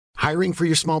Hiring for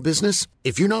your small business?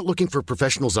 If you're not looking for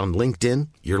professionals on LinkedIn,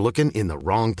 you're looking in the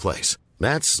wrong place.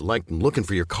 That's like looking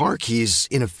for your car keys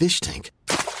in a fish tank.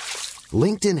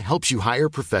 LinkedIn helps you hire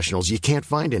professionals you can't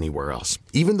find anywhere else,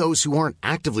 even those who aren't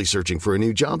actively searching for a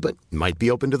new job but might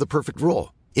be open to the perfect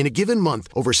role. In a given month,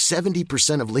 over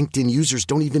 70% of LinkedIn users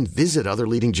don't even visit other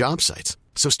leading job sites.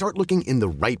 So start looking in the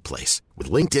right place.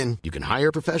 With LinkedIn, you can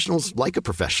hire professionals like a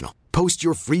professional. Post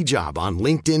your free job on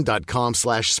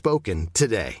linkedin.com/spoken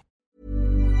today.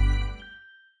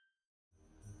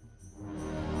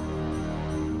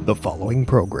 The following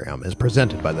program is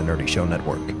presented by the Nerdy Show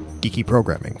Network, geeky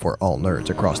programming for all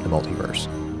nerds across the multiverse.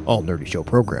 All Nerdy Show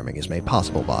programming is made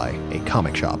possible by a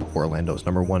comic shop, Orlando's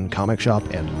 #1 comic shop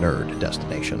and nerd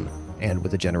destination, and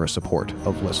with the generous support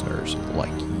of listeners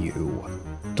like you.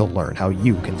 To learn how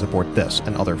you can support this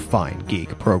and other fine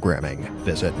geek programming,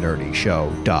 visit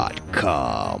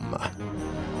nerdyshow.com.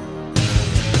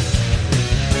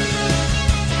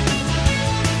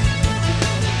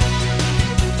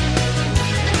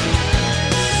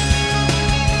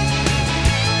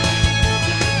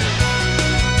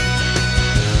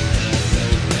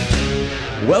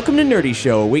 Welcome to Nerdy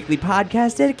Show, a weekly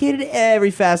podcast dedicated to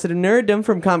every facet of nerddom,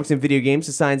 from comics and video games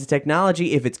to science and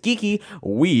technology. If it's geeky,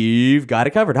 we've got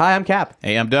it covered. Hi, I'm Cap.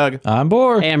 Hey, I'm Doug. I'm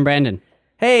Boar. Hey, I'm Brandon.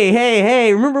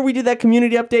 Hey, remember we did that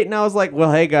community update and I was like,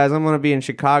 well, hey guys, I'm going to be in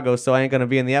Chicago, so I ain't going to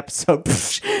be in the episode.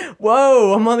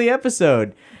 Whoa, I'm on the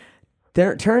episode.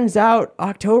 Turns out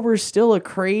October's still a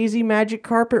crazy magic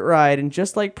carpet ride, and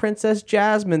just like Princess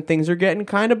Jasmine, things are getting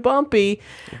kind of bumpy.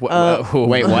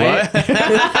 Wait, what?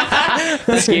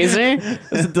 Excuse me?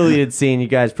 It's a deleted scene. You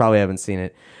guys probably haven't seen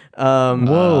it.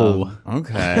 Whoa.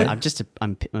 Okay.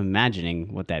 I'm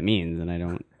imagining what that means, and I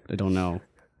don't know.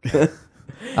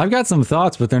 I've got some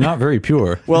thoughts, but they're not very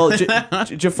pure. Well,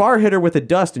 Jafar hit her with a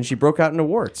dust, and she broke out into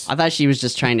warts. I thought she was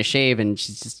just trying to shave, and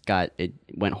it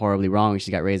went horribly wrong. She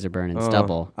got razor burn and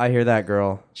stubble. I hear that,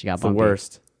 girl. She got it's bumpy. the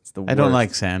worst. It's the worst. I don't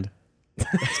like sand.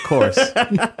 Of course.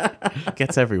 It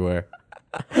gets everywhere.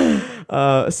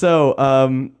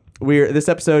 We're this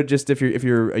episode, just if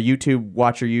you're a YouTube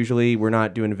watcher, usually we're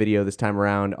not doing a video this time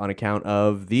around on account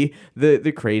of the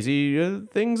crazy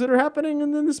things that are happening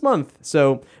in this month.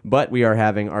 But we are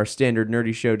having our standard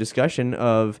Nerdy Show discussion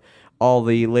of all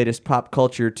the latest pop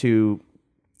culture to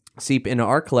seep into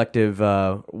our collective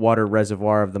water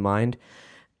reservoir of the mind.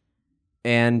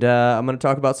 And I'm going to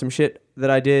talk about some shit that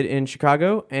I did in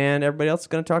Chicago, and everybody else is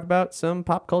going to talk about some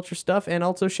pop culture stuff and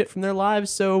also shit from their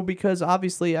lives. So, because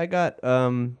obviously I got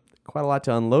quite a lot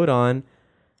to unload on.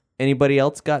 Anybody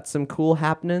else got some cool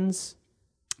happenings?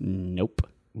 Nope.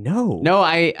 No.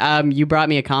 You brought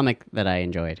me a comic that I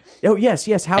enjoyed. Oh, yes.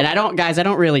 How? And I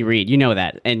don't really read. You know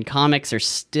that. And comics are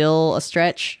still a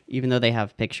stretch, even though they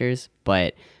have pictures.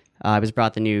 But I was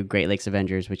brought the new Great Lakes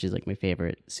Avengers, which is like my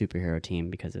favorite superhero team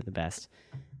because they're the best.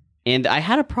 And I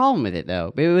had a problem with it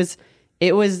though. It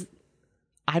was.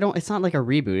 It's not like a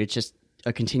reboot. It's just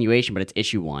a continuation, but it's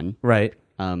issue 1. Right.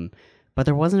 But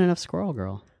there wasn't enough Squirrel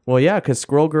Girl. Well, yeah, because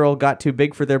Squirrel Girl got too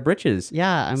big for their britches.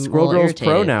 Yeah, I'm Squirrel all Girl's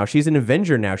irritated. pro now. She's an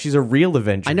Avenger now. She's a real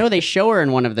Avenger. I know they show her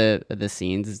in one of the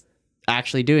scenes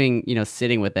actually doing,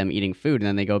 sitting with them eating food, and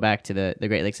then they go back to the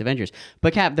Great Lakes Avengers.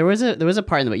 But Cap, there was a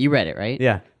part in the book. You read it, right?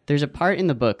 Yeah. There's a part in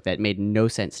the book that made no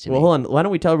sense to me. Well, hold on. Why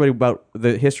don't we tell everybody about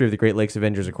the history of the Great Lakes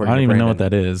Avengers according I to don't even know Brandon?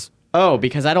 what that is. Oh,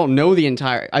 because I don't know the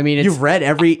entire... I mean, You've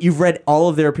read all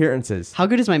of their appearances. How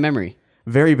good is my memory?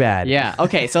 Very bad. Yeah.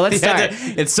 Okay, so let's start.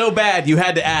 It's so bad you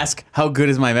had to ask, how good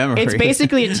is my memory? It's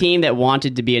basically a team that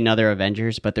wanted to be another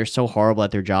Avengers, but they're so horrible at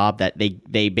their job that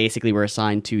they basically were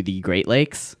assigned to the Great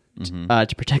Lakes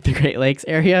to protect the Great Lakes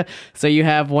area. So you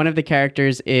have one of the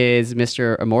characters is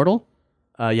Mr. Immortal.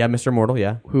 Yeah, Mr. Immortal,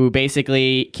 yeah. Who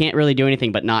basically can't really do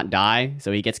anything but not die.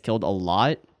 So he gets killed a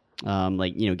lot.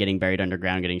 Getting buried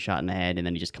underground, getting shot in the head, and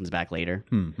then he just comes back later.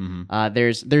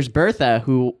 There's Bertha,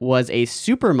 who was a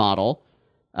supermodel,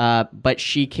 but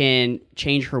she can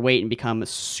change her weight and become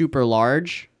super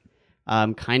large.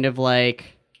 Kind of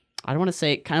like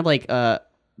the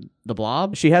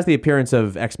Blob. She has the appearance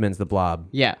of X-Men's The Blob.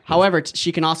 Yeah. However,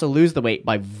 she can also lose the weight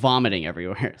by vomiting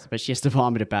everywhere, but she has to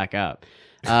vomit it back up.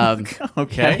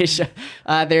 Okay.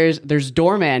 There's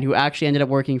Doorman, who actually ended up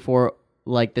working for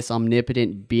like this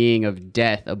omnipotent being of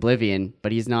death, Oblivion,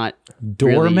 but he's not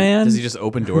Doorman? Does he just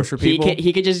open doors for people?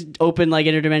 He could just open like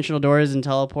interdimensional doors and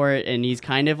teleport, and he's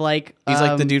kind of like He's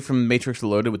like the dude from Matrix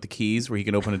Reloaded with the keys, where he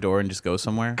can open a door and just go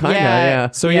somewhere. Kinda, yeah.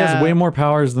 So he has way more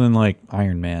powers than like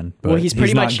Iron Man, but Well, he's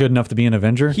pretty not much- good enough to be an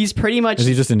Avenger. He's pretty much. Is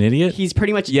he just an idiot? He's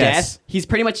pretty much Yes. death. He's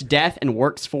pretty much death and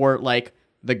works for like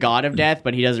the god of death,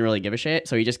 but he doesn't really give a shit.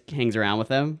 So he just hangs around with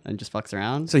them and just fucks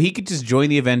around. So he could just join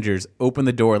the Avengers, open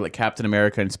the door like Captain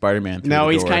America and Spider-Man. No,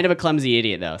 he's kind of a clumsy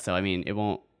idiot though. So I mean, it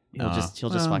won't. He'll just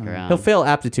fuck around. He'll fail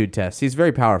aptitude tests. He's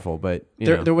very powerful, but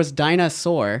There was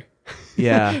Dinosaur.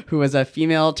 Yeah. Who was a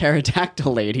female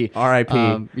pterodactyl lady.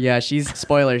 R.I.P. Yeah,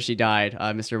 spoilers, she died.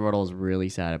 Mr. Immortal is really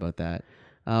sad about that.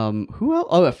 Who else?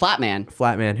 Oh, a Flatman.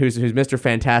 Flatman, who's Mr.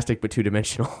 Fantastic but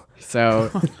two-dimensional. So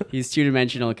he's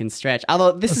two-dimensional and can stretch.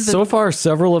 Although this is so far,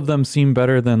 several of them seem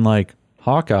better than like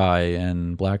Hawkeye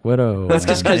and Black Widow. That's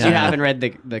just because you haven't read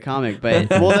the comic. But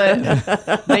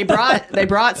they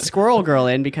brought Squirrel Girl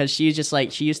in because she's just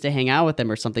like she used to hang out with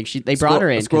them or something. They brought her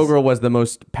in. Squirrel Girl was the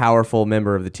most powerful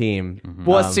member of the team.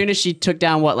 Well, as soon as she took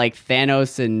down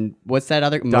Thanos and what's that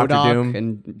other MODOK Doom.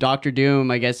 and Doctor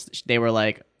Doom, I guess they were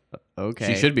like,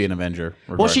 okay, She should be an Avenger.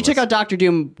 Well, she took regardless. out Doctor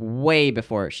Doom way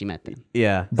before she met them.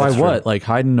 Yeah. By that's what? true. Like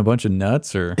hiding a bunch of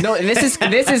nuts or No, this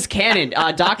is canon.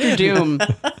 Doctor Doom.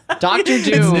 Doctor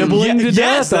Doom. nibbling to death?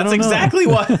 Yes, I that's don't know. exactly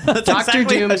what. That's Dr.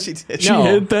 exactly Doom- how she did. She No.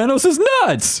 hid Thanos'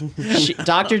 nuts.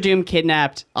 Doctor Doom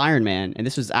kidnapped Iron Man, and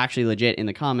this was actually legit in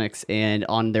the comics. And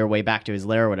on their way back to his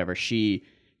lair or whatever, she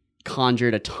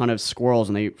conjured a ton of squirrels,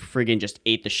 and they friggin' just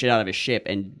ate the shit out of his ship.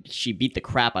 And she beat the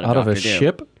crap out of Out of Dr. a Doom.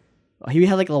 ship? He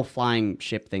had like a little flying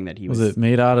ship thing that he was. Was it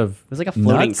made out of? It was like a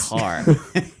floating nuts? car.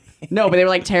 No, but they were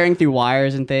like tearing through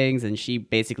wires and things, and she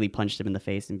basically punched him in the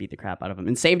face and beat the crap out of him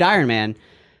and saved Iron Man.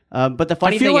 But the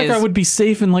funny I feel thing like is, I would be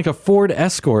safe in like a Ford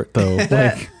Escort though,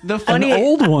 like the funny an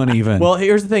old one even. Well,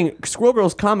 here's the thing. Squirrel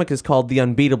Girl's comic is called The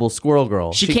Unbeatable Squirrel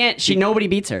Girl. she can't. Nobody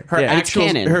beats her. Her It's actual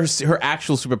canon, her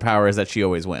actual superpower is that she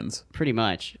always wins. pretty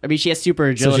much. I mean, she has super so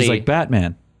agility. she's like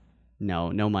Batman.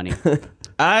 no money.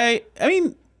 I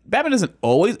mean, Batman doesn't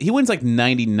always. He wins like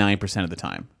 99% of the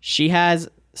time. She has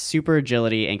super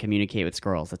agility and communicate with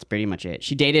squirrels. That's pretty much it.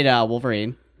 She dated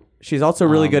Wolverine. She's also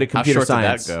really good at How computer short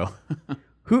science. did that go?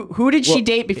 Who did she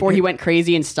date before he went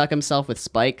crazy and stuck himself with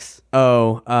spikes?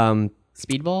 Oh,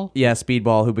 Speedball? yeah,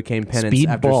 Speedball, who became penance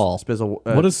after Speedball.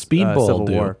 What does Speedball Civil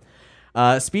do? War.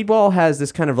 Speedball has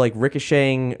this kind of like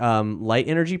ricocheting light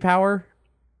energy power.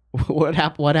 What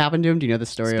happened to him? Do you know the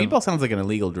story? Speedball sounds like an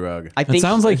illegal drug. I It think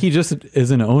sounds like he just is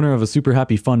an owner of a super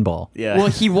happy fun ball. Yeah. Well,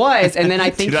 he was, and then I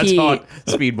think Dude, that's he hot.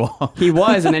 Speedball. he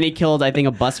was, and then he killed I think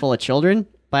a bus full of children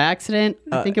by accident.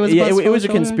 I think it was. Yeah, a bus it full was of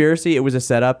a children. conspiracy. It was a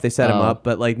setup. They set him Oh. up,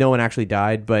 but like no one actually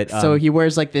died. But So he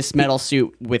wears like this metal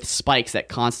suit with spikes that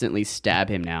constantly stab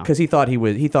him now. because he thought he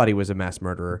was a mass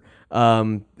murderer.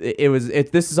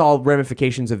 This is all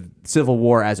ramifications of Civil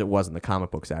War as it was in the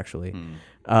comic books actually.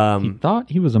 He thought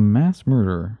he was a mass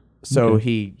murderer. So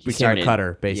he became Started- a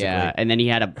cutter basically. Yeah, and then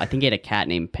I think he had a cat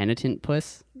named Penitent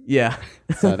Puss. Yeah.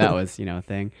 So that was, a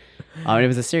thing. And it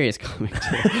was a serious comic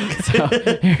too. So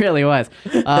it really was.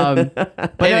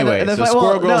 But Anyway, so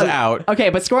Squirrel Girl's out. Okay,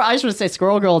 but I just want to say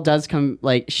Squirrel Girl does come,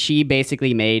 like, she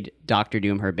basically made Doctor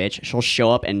Doom her bitch. She'll show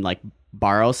up and, like,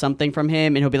 borrow something from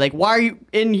him, and he'll be like, why are you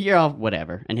in here? Oh,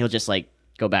 whatever. And he'll just, like,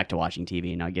 go back to watching TV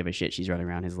and not give a shit she's running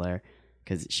around his lair.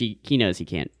 Because he knows he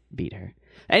can't beat her.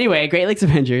 Anyway, Great Lakes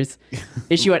Avengers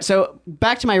issue. So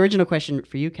back to my original question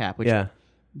for you, Cap, which Yeah.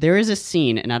 there is a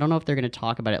scene, and I don't know if they're going to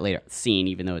talk about it later. Scene,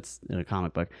 even though it's in a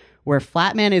comic book, where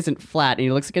Flatman isn't flat, and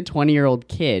he looks like a 20-year-old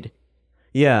kid,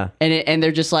 Yeah. and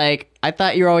they're just like, "I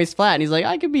thought you were always flat," and he's like,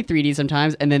 "I could be 3D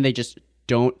sometimes," and then they just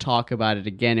don't talk about it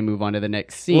again and move on to the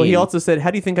next scene. Well, he also said,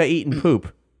 "How do you think I eat and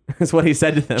poop?" That's what he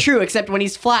said to them. true, except when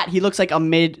he's flat, he looks like a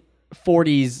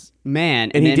mid-40s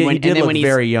man, And he then did, when, he did and then look when he's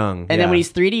very young. and then when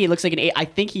he's 3D, he looks like an 8. I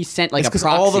think he sent like It's a because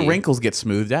proxy. all the wrinkles get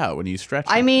smoothed out when you stretch.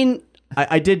 I them. mean,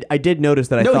 I did notice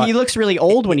that. I no, thought he looks really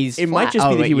old when he's. it might flat. just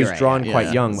be Oh, that wait, he was you're right, drawn yeah. quite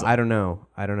Yeah. young. I don't know.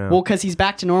 Well, because he's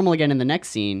back to normal again in the next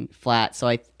scene, flat. So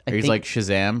I Or he's think, like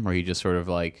Shazam, where he just sort of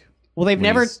like. well, they've when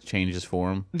never. he's changed his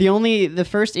form. The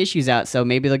first issue's out, so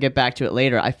maybe they'll get back to it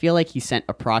later. I feel like he sent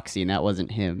a proxy, and that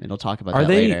wasn't him. And they'll talk about Are that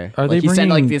they- later. are Like, they he sent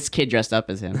like bringing- this kid dressed up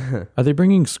as him. Are they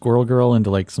bringing Squirrel Girl into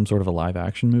like some sort of a live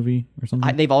action movie or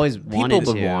something? They've always wanted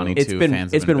People to. been wanting It's to. been-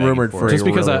 fans it's have been been rumored begging for Just a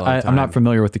because really long I'm not time.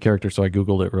 familiar with the character, so I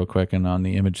googled it real quick, and on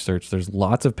the image search, there's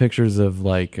lots of pictures of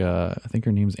like I think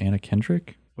her name's Anna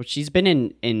Kendrick. Well, she's been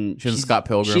in She's in Scott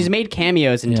Pilgrim. She's made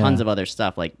cameos in Yeah. tons of other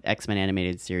stuff, like X-Men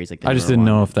animated series. Like the I just newer didn't one.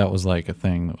 know if that was like a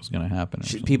thing that was going to happen. or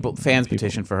something. Fans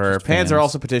petition for her. just Fans are fans.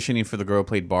 also petitioning for the girl who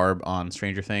played Barb on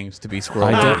Stranger Things to be Squirrel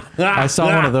Girl. I did. I saw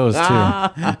one of those too.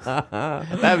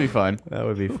 That'd be fun. that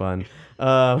would be fun.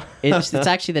 It's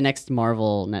actually the next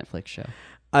Marvel Netflix show.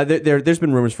 There's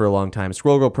been rumors for a long time.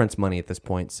 Squirrel Girl prints money at this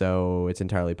point, so it's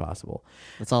entirely possible.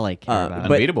 That's all I care about.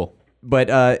 But- Unbeatable.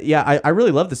 I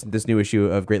really love this new issue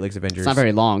of Great Lakes Avengers. It's not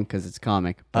very long because it's a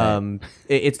comic. But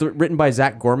It's written by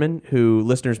Zach Gorman, who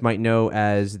listeners might know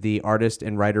as the artist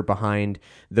and writer behind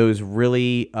those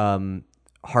really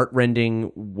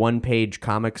heartrending one-page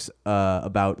comics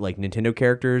about like Nintendo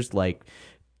characters. Like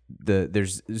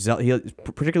he's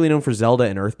particularly known for Zelda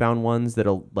and Earthbound ones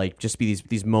that'll like just be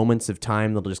these moments of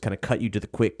time that'll just kind of cut you to the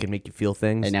quick and make you feel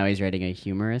things. and now he's writing a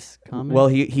humorous comic. Well,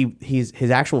 he's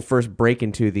his actual first break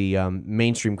into the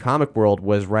mainstream comic world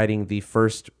was writing the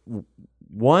first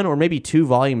one or maybe 2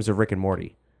 volumes of Rick and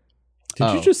Morty.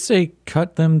 Did you just say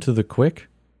cut them to the quick?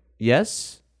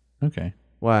 Yes. Okay.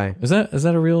 Why? Is that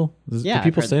a real? Do I've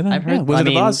people heard- say that? I've heard. Wizard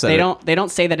of Oz said they it.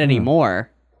 don't say that anymore,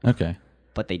 Okay.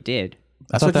 but they did.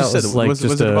 I thought what you that was said. like Wizard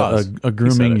just of Oz. a You said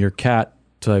grooming it. your cat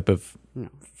type of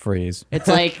phrase. It's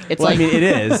like Well, I mean, it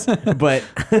is, but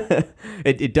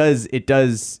it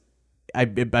does. I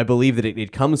believe that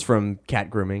it comes from cat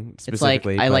grooming it's like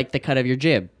specifically. I but- like the cut of your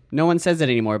jib. No one says it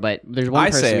anymore, but there's one I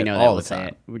person say we it know all that the will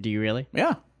say it. Do you really?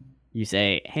 Yeah. You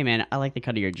say, "Hey man, I like the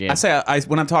cut of your jib." I say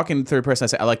when I'm talking third person, I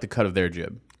say I like the cut of their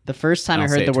jib. The first time I I'll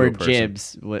heard say the it to a word person.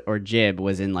 jibs or jib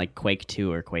was in like Quake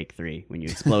 2 or Quake 3. When you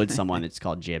explode someone, it's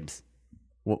called jibs.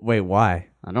 Wait, why?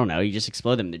 I don't know. You just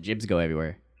explode them. The jibs go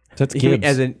everywhere. That's You mean Gibbs.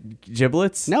 as in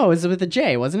giblets? No, it was with a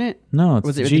J, wasn't it? No, it's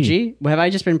Was it with G. a G? Well, have I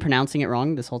just been pronouncing it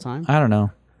wrong this whole time? I don't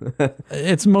know.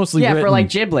 It's mostly Yeah, written. for like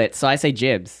giblets, so I say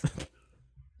jibs.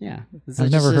 Yeah.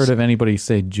 I've never heard of anybody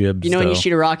say jibs. You know when you though.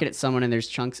 shoot a rocket at someone and there's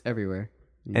chunks everywhere.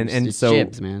 And It's so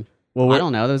jibs, man. well, I we're-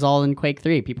 don't know. That was all in Quake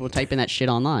 3. People were typing that shit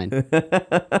online.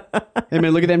 Hey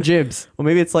man, look at them jibs. Well,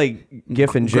 maybe it's like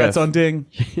GIF and GIF. Grats on ding.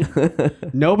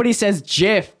 Nobody says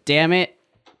GIF. Damn it.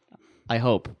 I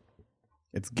hope.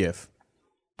 It's GIF.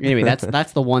 Anyway,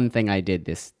 that's the one thing I did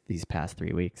these past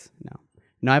 3 weeks.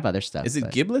 No, I have other stuff. Is it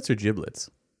but giblets or giblets?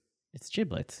 It's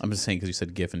giblets. I'm just saying because you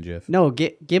said GIF and GIF. No,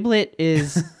 Giblet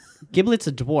is Giblet's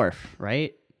a dwarf,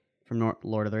 right? From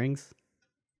Lord of the Rings.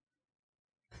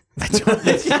 No,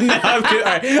 I'm good.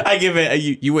 All right, I give it.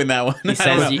 You win that one. He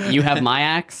says, "You have my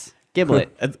axe, Giblet."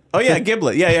 Oh yeah,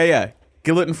 Giblet. Yeah.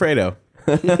 Giblet and Fredo.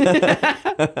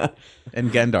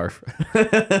 And Gandalf.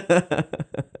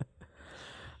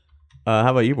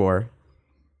 How about you, Bor?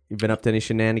 You've been up to any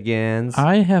shenanigans?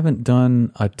 I haven't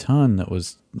done a ton that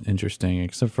was interesting,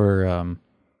 except for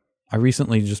I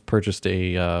recently just purchased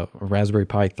a Raspberry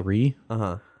Pi 3.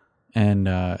 And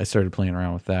I started playing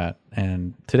around with that.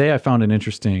 And today I found an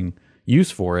interesting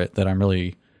use for it that I'm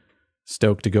really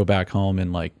stoked to go back home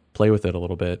and like play with it a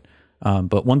little bit.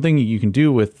 But one thing you can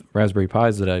do with Raspberry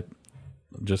Pis that I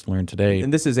just learned today.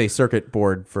 And this is a circuit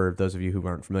board for those of you who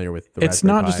aren't familiar with the It's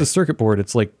Raspberry not Pi. just a circuit board.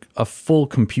 It's like a full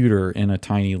computer in a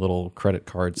tiny little credit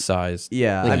card size.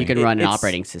 Yeah, Like I you mean, can run an it's-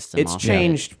 operating system. It's off of it.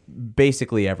 changed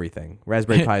basically everything.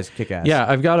 Raspberry Pi's kick-ass. Yeah,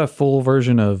 I've got a full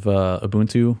version of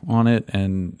Ubuntu on it,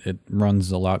 and it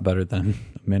runs a lot better than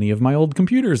many of my old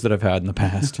computers that I've had in the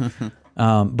past.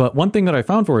 But one thing that I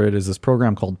found for it is this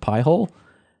program called Pi-hole.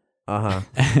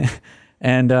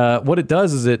 And what it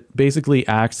does is it basically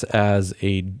acts as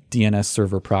a DNS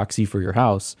server proxy for your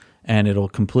house, and it'll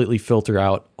completely filter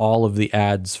out all of the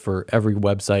ads for every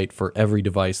website for every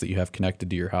device that you have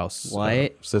connected to your house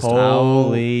What? system.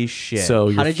 Holy shit. So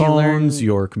your did you learn- phones,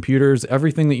 your computers,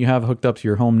 everything that you have hooked up to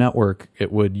your home network,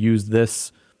 it would use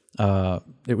this. It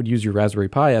would use your Raspberry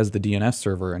Pi as the DNS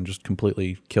server and just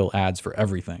completely kill ads for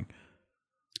everything.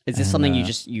 Is this something you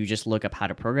just look up how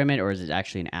to program it, or is it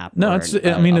actually an app? No, or it's. a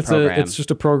program? It's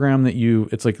just a program that you.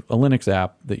 It's like a Linux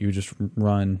app that you just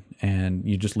run, and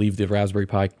you just leave the Raspberry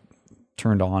Pi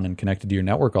turned on and connected to your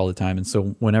network all the time. And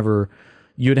so whenever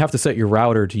you'd have to set your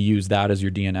router to use that as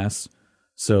your DNS,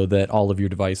 so that all of your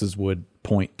devices would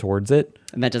point towards it.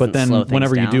 And that doesn't But then slow things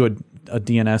whenever down? you do a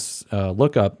DNS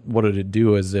lookup, what it'd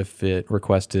do is if it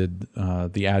requested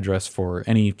the address for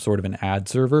any sort of an ad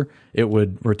server, it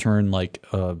would return like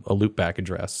a loopback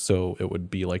address. So it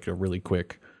would be like a really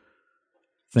quick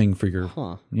thing for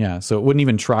your yeah. So it wouldn't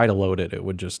even try to load it. It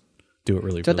would just do it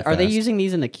really. So really are they fast. using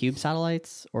these in the Cube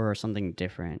satellites or something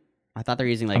different? I thought they're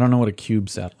using like I don't know what a cube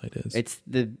satellite is. it's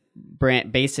the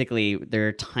brand. Basically,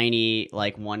 they're tiny,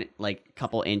 like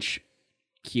couple inch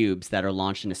cubes that are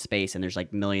launched into space, and there's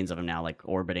like millions of them now, like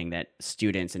orbiting that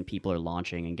students and people are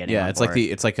launching and getting. Yeah, on it's like board.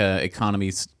 it's like a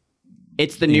economies.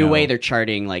 It's the new know. way they're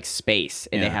charting like space,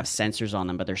 and they Yeah. have sensors on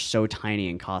them, but they're so tiny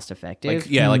and cost effective.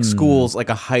 Like schools, like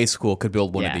a high school could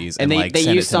build one of these, and and they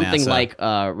send use it to something NASA. like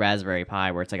Raspberry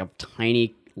Pi, where it's like a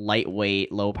tiny,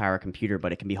 lightweight, low power computer,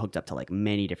 but it can be hooked up to like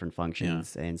many different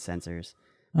functions and sensors.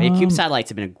 But yeah, Cube satellites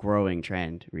have been a growing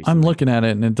trend recently. I'm looking at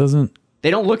it and it doesn't. They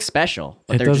don't look special,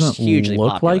 but It they're doesn't just hugely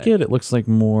look popular. like it. It looks like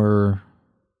more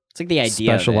It's like the idea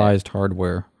specialized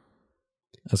hardware,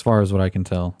 as far as what I can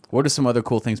tell. What are some other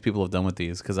cool things people have done with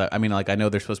these? Because I mean, like, I know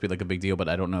they're supposed to be like a big deal, but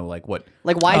I don't know like what.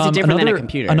 Like, why is it different than a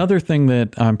computer? Another thing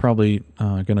that I'm probably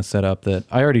going to set up that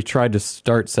I already tried to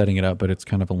start setting it up, but it's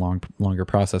kind of a longer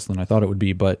process than I thought it would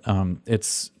be. But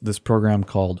it's this program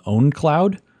called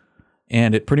OwnCloud,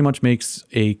 and it pretty much makes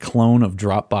a clone of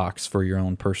Dropbox for your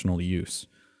own personal use.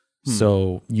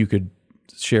 So you could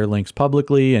share links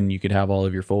publicly, and you could have all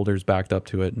of your folders backed up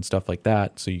to it and stuff like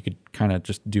that. So you could kind of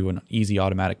just do an easy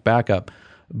automatic backup.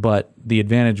 But the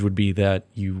advantage would be that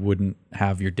you wouldn't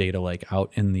have your data like out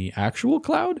in the actual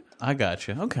cloud. I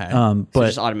gotcha. Okay. So it But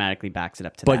just automatically backs it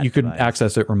up to but that you could device.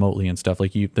 access it remotely and stuff.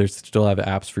 Like there's still have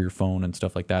apps for your phone and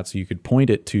stuff like that. So you could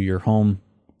point it to your home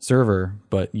server,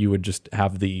 but you would just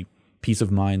have the peace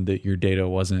of mind that your data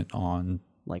wasn't on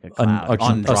like a cloud.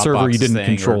 On a server you Dropbox's didn't thing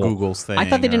control. or Google's thing. I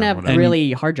thought they didn't or have whatever.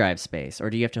 really hard drive space, or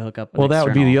do you have to hook up? Well, that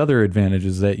would be the other advantage,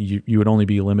 is that you would only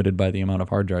be limited by the amount of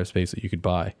hard drive space that you could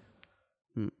buy.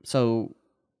 So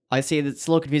I see it's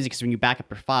a little confusing because when you back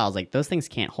up your files, like those things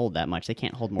can't hold that much. They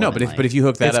can't hold more. No, than but if you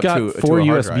hook that It's up got to 4 a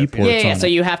hard USB drive, ports. yeah, on so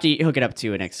it. you have to hook it up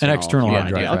to an external external hard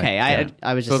drive, Okay, right.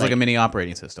 I was so just it's like a mini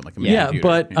operating system, like a mini Yeah, computer.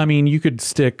 but I mean, you could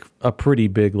stick a pretty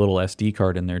big little SD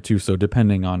card in there too. So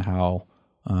depending on how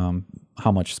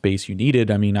much space you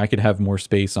needed, I mean, I could have more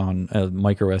space on a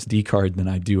micro SD card than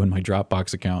I do in my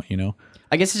Dropbox account. You know?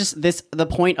 I guess it's just the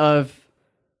point of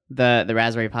the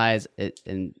Raspberry Pi is,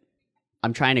 and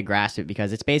I'm trying to grasp it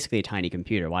because it's basically a tiny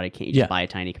computer. Why can't you just buy a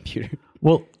tiny computer?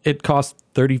 Well, it costs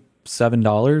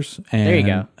 $37, and There you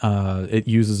go. It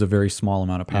uses a very small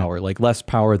amount of power, like less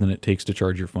power than it takes to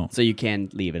charge your phone. So you can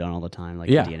leave it on all the time, like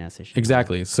Yeah, the DNS issue.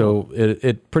 exactly. So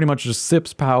it pretty much just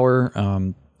sips power.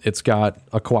 It's got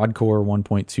a quad core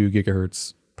 1.2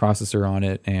 gigahertz processor on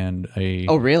it, and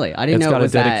Oh, really? I didn't it's know got it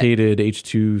was a dedicated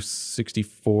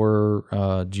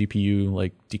H.264 GPU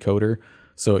like decoder,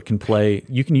 so it can play.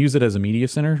 You can use it as a media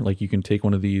center. Like you can take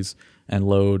one of these and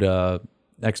load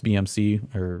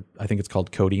XBMC, or I think it's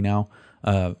called Kodi now,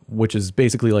 which is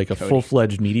basically like a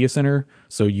full-fledged media center.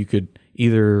 So you could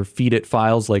either feed it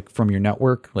files like from your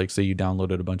network, like say you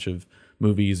downloaded a bunch of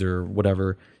movies or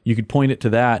whatever. You could point it to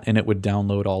that, and it would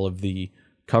download all of the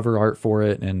cover art for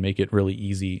it and make it really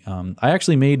easy. I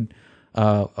actually made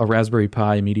a Raspberry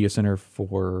Pi media center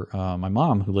for my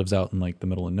mom, who lives out in like the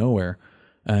middle of nowhere,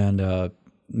 and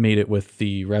made it with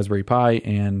the Raspberry Pi.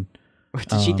 And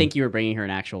Did she think you were bringing her an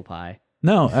actual Pi?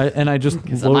 no, I just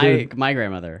So loaded. my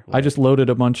grandmother. I just loaded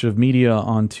a bunch of media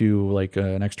onto like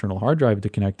an external hard drive to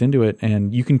connect into it,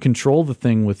 and you can control the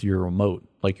thing with your remote,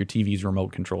 like your TV's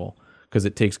remote control, because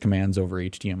it takes commands over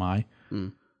HDMI.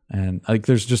 And like,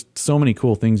 there's just so many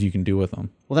cool things you can do with them.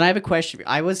 Well, then I have a question.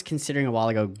 I was considering a while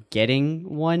ago getting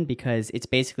one because it's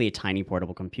basically a tiny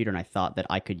portable computer, and I thought that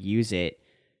I could use it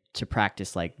to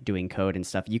practice like doing code and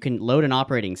stuff. You can load an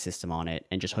operating system on it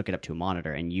and just hook it up to a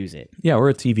monitor and use it. Yeah, or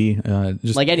a TV.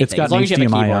 Just Like anything, it's got as long an as you have a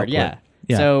HDMI keyboard. output.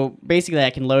 Yeah. So basically, I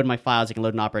can load my files, I can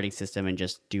load an operating system, and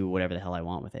just do whatever the hell I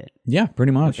want with it. Yeah,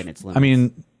 pretty much. Within its I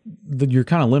mean, you're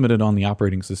kind of limited on the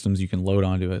operating systems you can load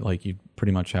onto it. Like, you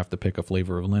pretty much have to pick a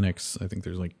flavor of Linux. I think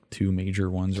there's like 2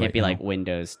 major ones Can't right be now. like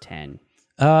Windows 10.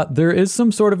 There is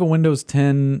some sort of a Windows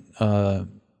 10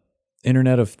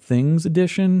 Internet of Things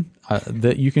edition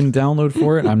that you can download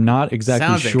for it. I'm not exactly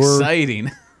Sounds sure. exciting.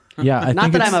 Yeah, I Not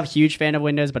think that it's- I'm a huge fan of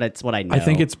Windows, but it's what I know. I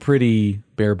think it's pretty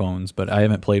bare bones, but I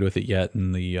haven't played with it yet,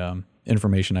 and the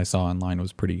information I saw online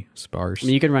was pretty sparse. I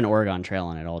mean, you can run Oregon Trail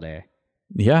on it all day.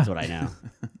 Yeah, That's what I know.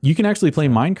 you can actually play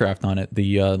Minecraft on it.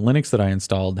 The Linux that I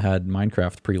installed had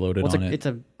Minecraft preloaded Well, on it. it's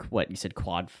a what you said,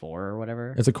 quad 4 or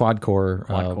whatever. It's a quad core,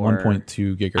 Quad core.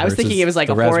 1.2 gigahertz. I was thinking it was like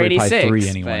the a Raspberry Pi 486, 3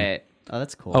 anyway. but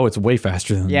that's cool. Oh, it's way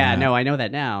faster than yeah, that. no, I know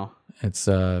that now. It's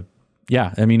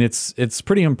yeah, I mean, it's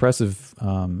pretty impressive.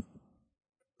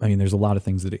 I mean, there's a lot of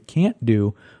things that it can't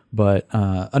do, but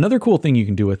another cool thing you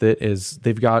can do with it is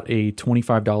they've got a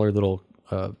 $25 little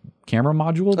camera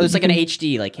module. Oh, it's like an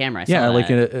HD like camera. I saw Yeah, like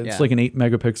that. it's like an 8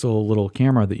 megapixel little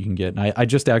camera that you can get. And I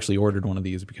just actually ordered one of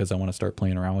these because I want to start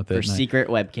playing around with it. for And secret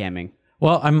webcamming.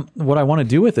 well, what I want to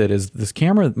do with it is this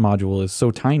camera module is so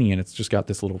tiny and it's just got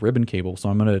this little ribbon cable. So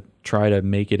I'm going to try to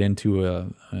make it into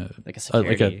Like a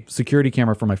security. security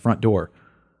camera for my front door.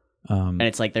 And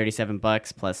it's like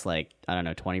 $37 plus like, I don't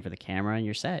know, 20 for the camera and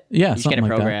you're set. Yeah, You just get a something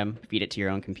like that. program, feed it to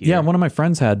your own computer. Yeah, one of my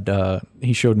friends had,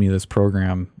 he showed me this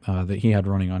program that he had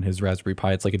running on his Raspberry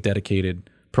Pi. It's like a dedicated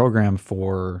program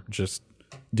for just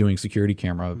doing security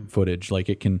camera footage. Like,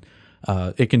 it can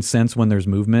It can sense when there's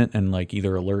movement and like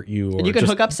either alert you or And you can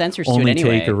just hook up sensors to it only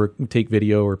anyway. take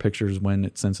video or pictures when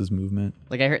it senses movement.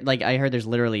 Like I heard there's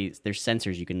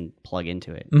sensors you can plug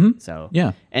into it. So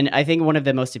Yeah. And I think one of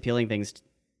the most appealing things,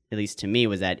 at least to me,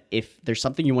 was that if there's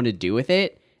something you want to do with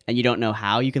it and you don't know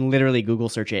how, you can literally Google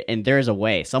search it, and there's a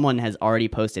way. Someone has already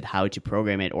posted how to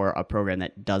program it, or a program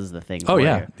that does the thing. Oh for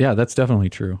yeah, you. yeah, that's definitely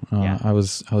true. Yeah. I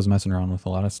was messing around with a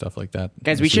lot of stuff like that.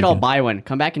 Guys, we this should all weekend. buy one.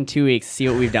 Come back in 2 weeks, see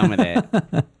what we've done with it.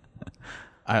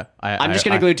 I'm just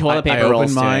gonna glue toilet paper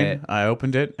rolls to it. I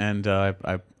opened it and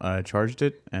I charged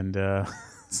it and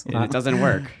It doesn't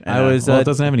work. I was. Well, it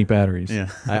doesn't have any batteries. yeah.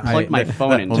 Plug my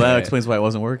phone into Well, that it. explains why it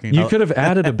wasn't working. You could have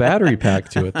added a battery pack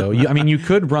to it, though. You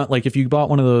could run, like, if you bought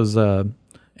one of those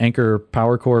Anchor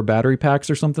Power Core battery packs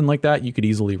or something like that, you could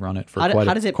easily run it for How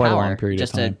does it quite power? a long period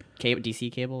Just of time. a DC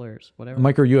cable or whatever?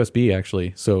 Micro USB,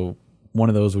 actually. So one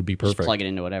of those would be Just perfect. plug it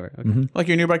into whatever. Okay. like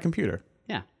your nearby computer.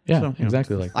 Yeah. Yeah,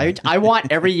 exactly like that. I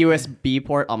want every USB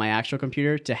port on my actual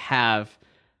computer to have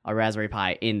a Raspberry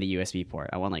Pi in the USB port.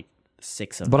 I want like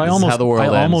 6 of But them. I is how the world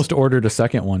ends. almost ordered a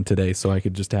second one today so I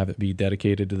could just have it be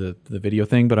dedicated to the video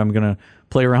thing. But I'm going to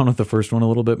play around with the first one a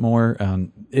little bit more.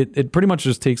 It pretty much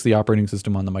just takes the operating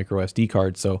system on the micro SD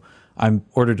card. So I'm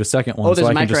ordered a second one Oh, so there's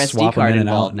I a can micro just SD swap them card in and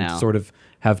out involved and now. sort of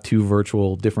have two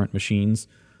virtual different machines.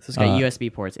 So it's got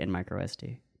USB ports and micro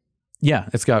SD. Yeah,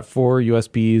 it's got 4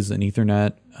 USBs, an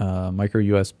Ethernet, micro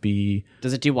USB.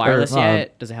 Does it do wireless Or,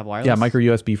 yet? Does it have wireless? Yeah, micro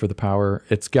USB for the power.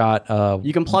 It's got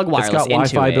You can plug wireless It's got into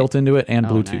Wi-Fi it. built into it and Oh,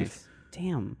 Bluetooth. nice.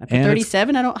 Damn. For And it's-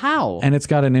 37, I don't how. And it's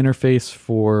got an interface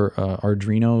for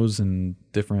Arduinos and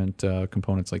different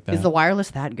components like that. Is the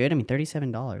wireless that good? I mean,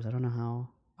 $37. I don't know how.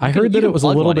 I You can- heard you that it can was a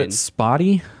plug little one bit in.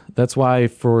 spotty. That's why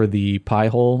for the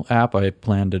Pi-hole app, I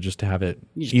plan to just have it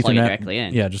You just plug it directly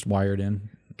in. Yeah, just wired in.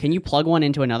 Can you plug one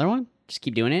into another one? Just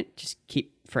keep doing it? Just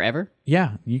keep forever?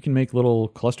 Yeah, you can make little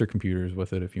cluster computers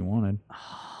with it if you wanted.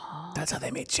 That's how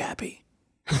they made Chappie.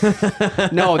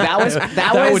 No, that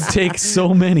That was would take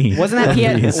so many. wasn't that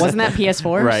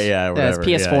PS4's? Right, yeah, That's whatever.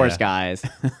 Yeah, PS4's yeah. guys.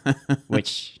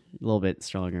 Which a little bit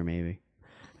stronger maybe.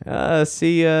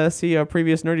 See our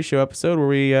previous Nerdy Show episode where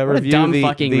we a review dumb the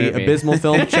fucking movie. abysmal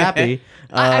film Chappie.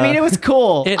 I mean, it was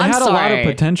cool. It I'm had sorry. a lot of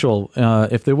potential.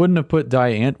 If they wouldn't have put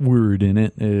Die Antwoord in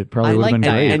it, it probably I would have like been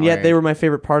Die great. And yet they were my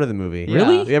favorite part of the movie.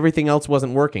 Really? Everything else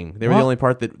wasn't working. They were the Well- only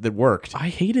part that worked. I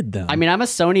hated them. I mean, I'm a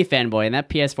Sony fanboy, and that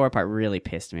PS4 part really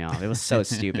pissed me off. It was so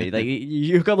stupid. Like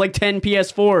you hook up like 10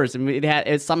 PS4s, and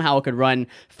it somehow could run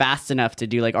fast enough to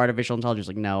do like artificial intelligence.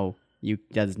 Like, no,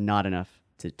 that's not enough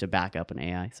to back up an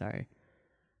AI. Sorry.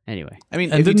 Anyway, I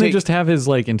mean, and if you didn't they take just have his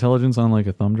like intelligence on like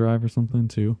a thumb drive or something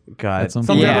too? God. At some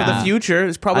some point? of Yeah. the future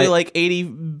is probably I- like 80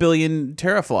 billion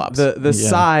teraflops. The Yeah.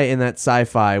 sci in that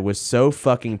sci-fi was so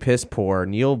fucking piss poor.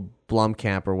 Neil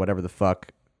Blomkamp or whatever the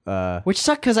fuck. which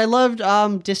sucked because I loved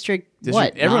District.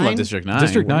 What? Everyone 9? loved District 9.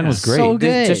 District 9 was great. So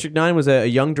good. District 9 was a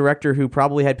young director who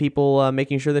probably had people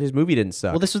making sure that his movie didn't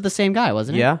suck. Well, this was the same guy,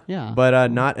 wasn't it? Yeah, Yeah.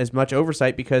 but not as much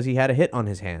oversight because he had a hit on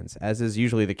his hands, as is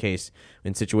usually the case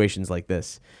in situations like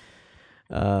this.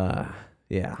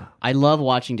 Yeah. I love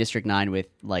watching District 9 with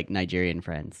like Nigerian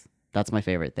friends. That's my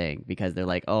favorite thing because they're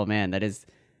like, "Oh man, that is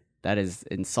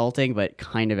insulting but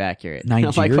kind of accurate." I'm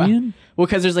like, wow. Nigerian? Well,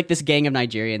 because there's like this gang of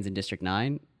Nigerians in District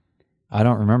 9. I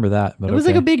don't remember that, but It was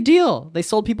okay. like a big deal. They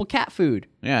sold people cat food.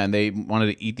 Yeah, and they wanted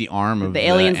to eat the arm of The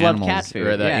aliens love animals, cat food,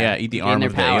 Or the, yeah. eat the Gain arm their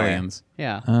of power. the aliens.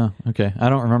 Yeah. Oh, okay. I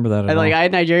don't remember that at And like all. I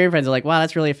had Nigerian friends who were like, "Wow,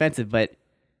 that's really offensive, but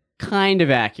kind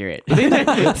of accurate."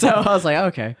 So I was like,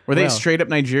 "Okay." Were they well. straight up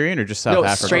Nigerian or just South No,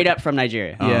 Africa? straight up from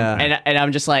Nigeria. Yeah. And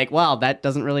I'm just like, "Wow, that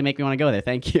doesn't really make me want to go there.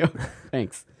 Thank you."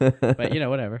 Thanks. But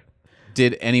whatever.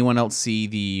 Did anyone else see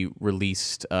the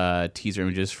released teaser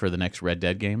images for the next Red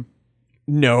Dead game?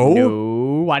 No.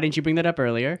 No, why didn't you bring that up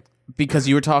earlier? Because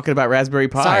you were talking about Raspberry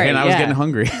Pi, Sorry, and I was yeah. getting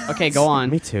hungry. Okay, go on.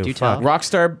 Me too, Do fuck. tell.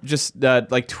 Rockstar just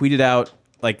like tweeted out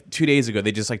like 2 days ago.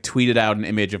 They just like tweeted out an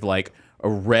image of like a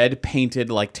red painted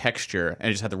like texture, and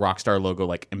it just had the Rockstar logo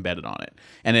like embedded on it.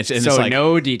 And it's So like,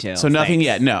 no details. So nothing thanks.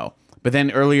 yet, no. But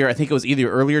then earlier, I think it was either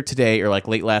earlier today or like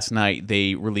late last night,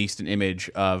 they released an image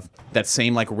of that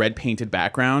same like red painted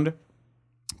background,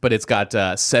 but it's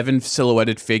got 7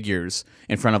 silhouetted figures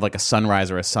in front of like a sunrise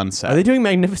or a sunset. Are they doing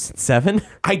Magnificent Seven?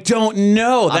 I don't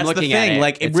know. That's the looking at thing. it.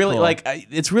 Like it It's really, cool. like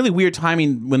it's really weird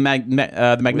timing when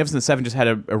the Magnificent Seven just had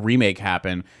a remake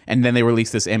happen, and then they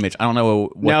released this image. I don't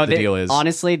know what the deal is.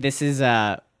 Honestly, this is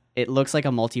it looks like a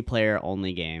multiplayer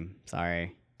only game.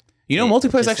 Sorry. You know,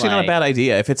 multiplayer is just actually not a like- bad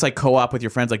idea if it's like co-op with your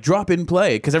friends, like drop in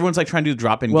play, because everyone's like trying to do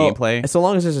drop in gameplay. So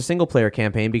long as there's a single player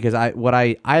campaign, because I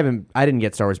didn't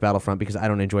get Star Wars Battlefront because I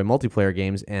don't enjoy multiplayer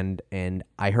games, and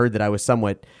I heard that I was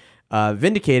somewhat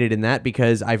vindicated in that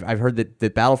because I've heard that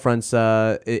Battlefront's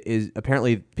is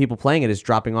apparently people playing it is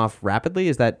dropping off rapidly.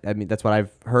 Is that? I mean, that's what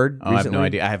I've heard. Oh, I have no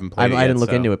idea. I haven't played it I yet, didn't look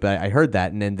so. into it, but I heard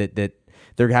that, and then that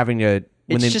they're having to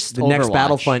when It's just the next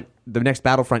Overwatch. next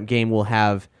Battlefront game will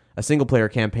have a single player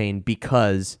campaign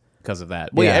because. Because of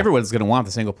that. Well, yeah, Yeah. everyone's going to want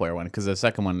the single player one because the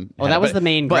second one. Well, had that it, was but- the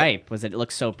main but- gripe, was that it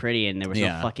looked so pretty and there was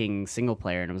Yeah. no fucking single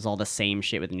player and it was all the same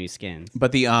shit with the new skins.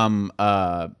 But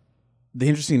the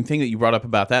interesting thing that you brought up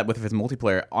about that with if it's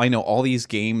multiplayer, I know all these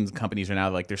games companies are now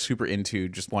like they're super into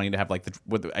just wanting to have like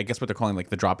I guess what they're calling like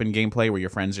the drop-in gameplay where your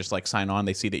friends just like sign on,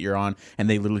 they see that you're on, and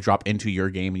they literally drop into your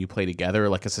game and you play together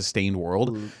like a sustained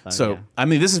world. So yeah. I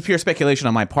mean, this is pure speculation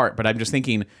on my part, but I'm just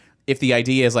thinking if the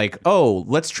idea is like, oh,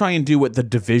 let's try and do what The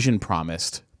Division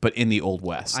promised, but in the Old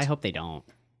West. I hope they don't.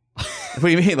 What do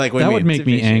you mean? Like what do That you would mean? make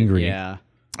me angry. Yeah.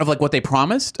 Of like what they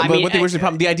promised? I mean, what they originally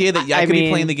promised? The idea that I could be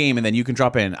playing the game and then you can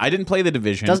drop in. I didn't play The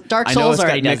Division. Dark I know Souls it's got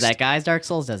already does mixed- that, guys. Dark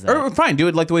Souls does that. Or fine, do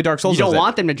it like the way Dark Souls You does don't it.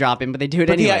 want them to drop in, but they do it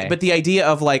But anyway. but the idea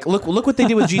of like look what they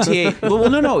did with GTA. Well,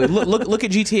 no, look at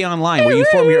GTA Online where you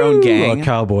form your own A gang.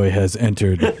 cowboy has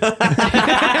entered.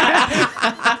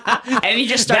 and you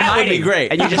just start That would hiding. be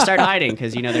great. And you just start hiding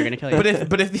because you know they're going to kill you.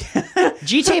 But if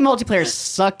GTA multiplayer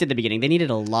sucked at the beginning. They needed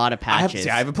a lot of I patches.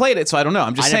 haven't played it, so I don't know.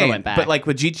 I'm just I never saying. went back. But like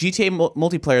with GTA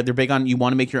multiplayer, they're big on you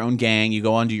want to make your own gang, you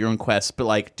go on do your own quests, but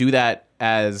like do that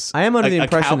as I am under the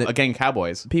impression that a gang of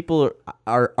cowboys. People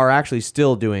are actually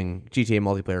still doing GTA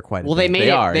multiplayer quite a Well, bit. they made They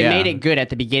it. are, They yeah. made it good at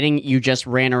the beginning. You just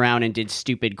ran around and did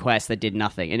stupid quests that did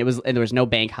nothing, and there was no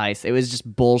bank heist. It was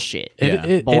just bullshit.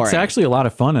 It's Boring. actually a lot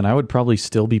of fun, and I would probably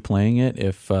still be playing it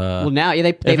if Well, now they've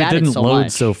if it added didn't so load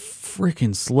much. so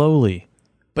freaking slowly.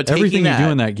 But Everything taking you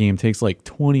do in that game takes like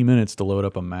 20 minutes to load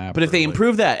up a map. But if or, they like-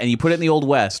 improve that and you put it in the Old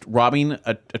West, robbing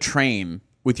a train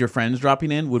with your friends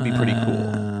dropping in would be pretty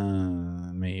cool.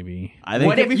 maybe. I think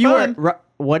What it'd if be you fun.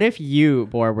 what if you,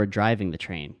 Bor, were driving the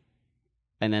train,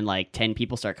 and then like 10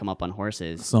 people start come up on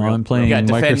horses? So I'm playing Yeah,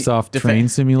 defend- Microsoft defend- Train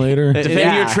Simulator. Defend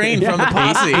Yeah. your train from the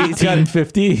posse.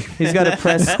 1850. He's got to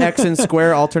press X and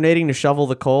square alternating to shovel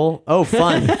the coal. Oh,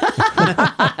 fun.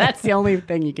 That's the only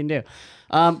thing you can do.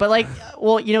 But like,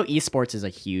 well, you know, esports is a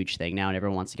huge thing now, and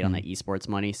everyone wants to get on that esports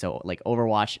money. So like,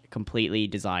 Overwatch completely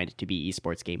designed to be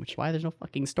esports game, which is why there's no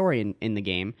fucking story in the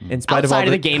game. In spite of all Outside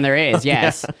of the- the game, there is,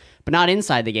 yes, but not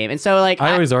inside the game. And so like,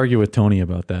 I always argue with Tony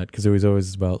about that because it was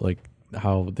always about like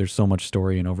how there's so much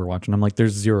story in Overwatch, and I'm like,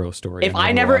 there's zero story. if in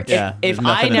I never, Overwatch. Yeah, if there's I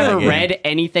nothing in never that game. read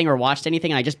anything or watched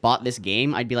anything, and I just bought this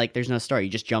game, I'd be like, there's no story. You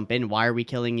just jump in. Why are we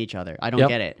killing each other? I don't Yep.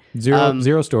 get it.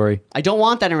 Zero story. I don't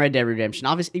want that in Red Dead Redemption.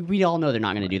 Obviously, we all know they're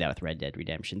not going to do that with Red Dead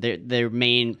Redemption. Their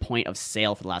main point of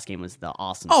sale for the last game was the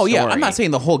awesome Oh yeah, story. I'm not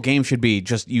saying the whole game should be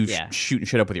just you Yeah. shooting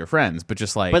shit up with your friends, but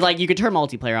just like But like, you could turn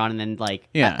multiplayer on and then like,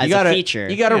 Yeah. as You gotta, a feature.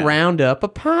 You got to Yeah. round up a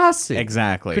posse.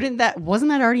 exactly. wasn't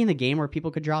that already in the game where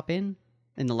people could drop in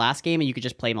the last game and you could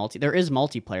just play multi? There is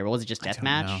multiplayer, but was it just No.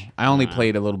 deathmatch? I only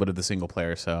played a little bit of the single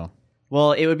player, so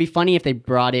Well, it would be funny if they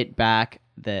brought it back.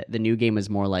 The new game was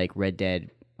more like Red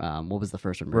Dead. What was the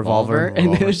first one? Revolver.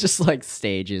 And it was just like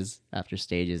stages after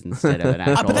stages instead of an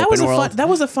actual but that open was world. that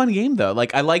was a fun game though.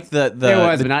 Like I liked the It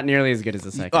was, the- but not nearly as good as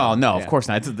the second. Oh no, Yeah. of course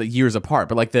not. It's the years apart,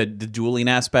 but like the dueling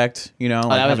aspect, you know, like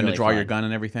that was having really to draw your fun. gun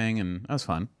and everything, and that was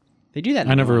fun. They do that.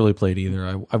 in I never the- really played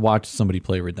either. I watched somebody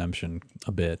play Redemption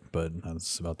a bit, but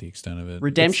that's about the extent of it.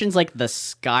 Redemption's like the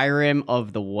Skyrim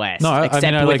of the West, No, I except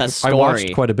mean, with a I story.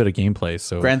 watched quite a bit of gameplay,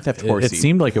 so Grand Theft it Horsey.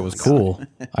 seemed like it was cool.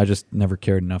 I just never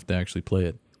cared enough to actually play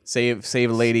it. Save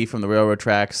a lady from the railroad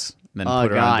tracks, and then Oh,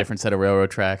 put her on God. a different set of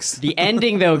railroad tracks. The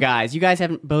ending, though, guys, you guys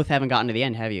haven't gotten to the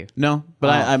end, have you? No, but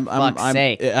Oh, fuck's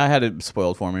sake. I had it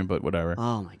spoiled for me, but whatever.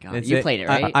 Oh my god, It's you played it,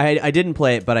 right? I didn't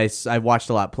play it, but I watched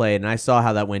a lot play it, and I saw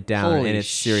how that went down, Holy and it's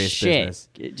serious shit.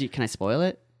 business. Can I spoil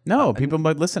it? No, people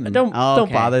might listen. Don't Oh,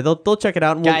 okay. bother. They'll check it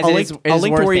out. And Guys, I'll it link, is- it I'll is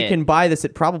link to where worth you it. can buy this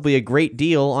at probably a great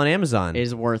deal on Amazon. It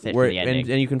is worth it Where- for the ending.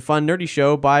 and you can fund Nerdy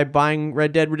Show by buying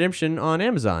Red Dead Redemption on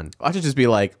Amazon. I should just be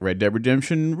like Red Dead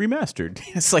Redemption remastered.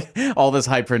 It's like all this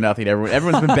hype for nothing.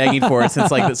 Everyone's been begging for it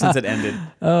since it ended.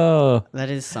 Oh,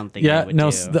 That is something. yeah. they would No,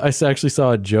 do. I actually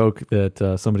saw a joke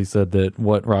that somebody said that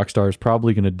what Rockstar is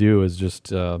probably going to do is just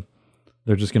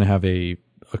they're just going to have a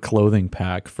clothing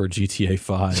pack for GTA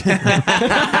 5.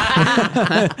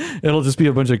 It'll just be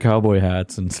a bunch of cowboy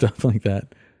hats and stuff like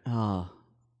that. Oh,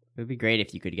 it would be great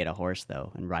if you could get a horse though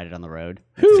and ride it on the road.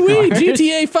 Hoo-wee,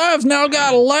 GTA 5's now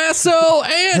got a lasso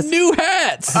and new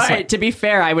hats. All right. To be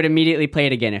fair, I would immediately play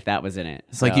it again if that was in it.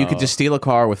 It's like you could just steal a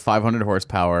car with 500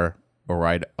 horsepower or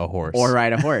ride a horse. or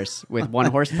ride a horse with 1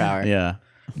 horsepower. yeah.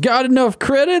 Got enough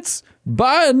credits?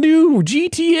 Buy a new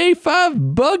GTA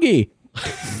 5 buggy.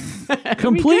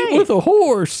 Complete great. with a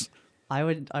horse. I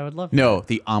would love No,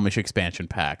 the Amish expansion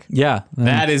pack. Yeah,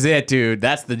 That is it, dude.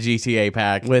 That's the GTA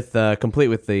pack. with complete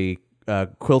with the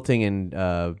quilting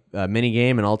and mini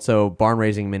game, and also barn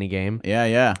raising mini game.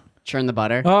 Yeah. churn the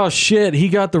butter. Oh shit, he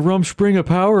got the Rumspringa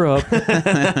power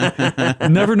up.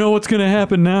 Never know what's gonna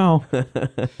happen now.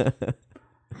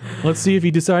 Let's see if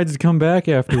he decides to come back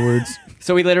afterwards.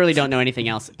 So we literally don't know anything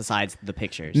else besides the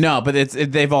pictures. No, but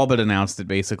they've all but announced it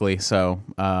basically. So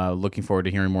looking forward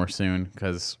to hearing more soon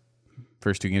because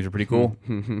first two games are pretty cool.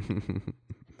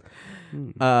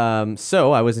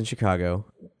 So I was in Chicago.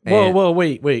 Whoa,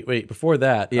 wait. Before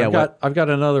that, Yeah, I've got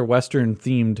another Western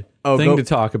themed Oh, thing go- to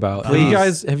talk about. Please. You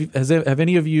guys, have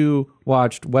any of you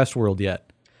watched Westworld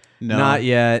yet? No, Not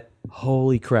yet.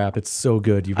 Holy crap, it's so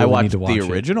good. You I really watched need to watch the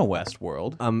it. original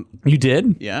Westworld. You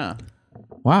did? Yeah.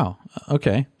 Wow.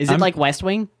 Okay. Is it like West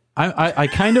Wing? I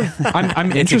kind of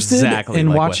I'm interested exactly in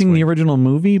like watching West the Wing. original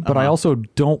movie, but I also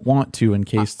don't want to in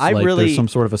case I like really- there's some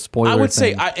sort of a spoiler. I would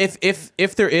say thing.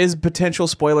 if there is potential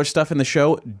spoiler stuff in the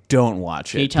show, don't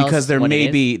watch Can you it tell because us there what may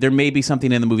it be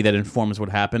bsomething in the movie that informs what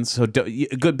happens. So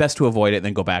best to avoid it, and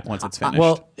then go back once it's finished.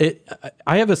 Well,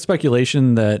 I have a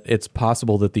speculation that it's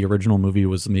possible that the original movie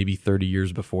was maybe 30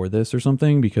 years before this or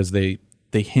something because they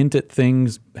hint at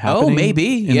things happening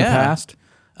maybe, in yeah. the past.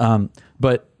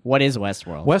 But What is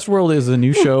Westworld? Westworld is a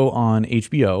new show on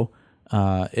HBO,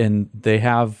 and they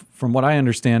have, from what I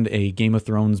understand, a Game of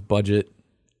Thrones budget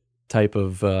type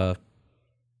of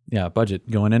budget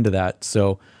going into that.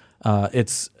 So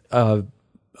it's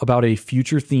about a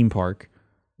future theme park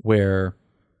where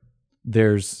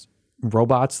there's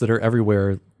robots that are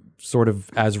everywhere, sort of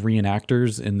as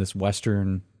reenactors in this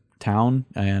Western town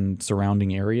and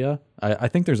surrounding area. I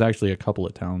think there's actually a couple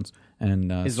of towns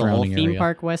and is the whole surrounding theme area.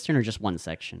 park Western or just one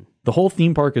section? The whole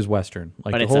theme park is Western,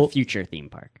 like But the it's whole. a future theme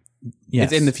park.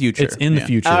 Yes, It's in the future. It's in the Yeah.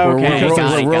 future. Oh, okay. Where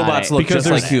Got it, got robots it. look Because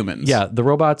just like there's- humans. Yeah, the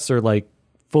robots are like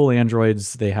full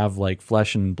androids. They have like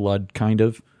flesh and blood, kind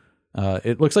of.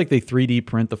 It looks like they 3D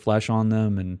print the flesh on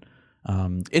them, and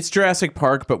It's Jurassic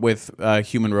Park, but with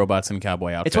human robots and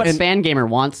cowboy outfits. It's what Fangamer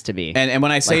wants to be. and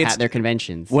when I say like it's at their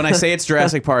conventions. when I say it's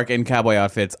Jurassic Park and cowboy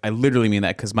outfits, I literally mean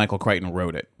that because Michael Crichton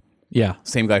wrote it. yeah,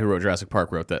 Same guy who wrote Jurassic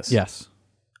Park wrote this. yes.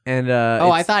 And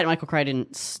I thought Michael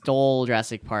Crichton stole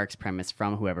Jurassic Park's premise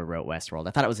from whoever wrote Westworld.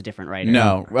 I thought it was a different writer.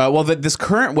 No, this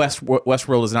current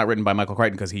Westworld is not written by Michael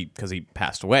Crichton because he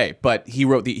passed away. But he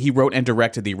wrote and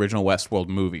directed the original Westworld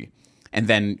movie, and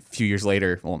then a few years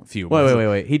later,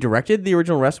 wait. He directed the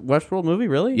original Westworld movie,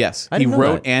 really? Yes, I he didn't know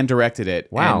wrote that. and directed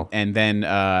it. Wow. And then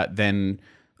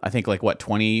I think like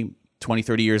 20,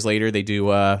 30 years later, they do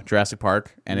Jurassic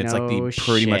Park, and it's like No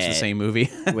pretty much the shit. same movie,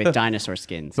 with dinosaur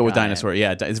skins. but with Got it. dinosaurs.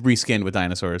 Yeah, it's reskinned with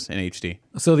dinosaurs in HD.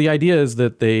 So the idea is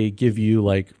that they give you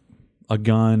like a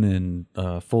gun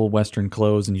and full Western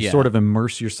clothes, and you Yeah. sort of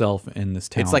immerse yourself in this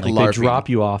town. It's like they LARPing. drop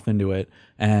you off into it,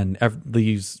 and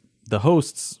the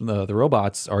hosts, the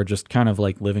robots, are just kind of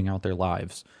like living out their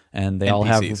lives, and they all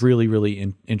have NPCs. really,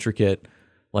 really intricate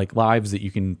like lives that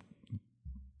you can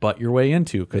butt your way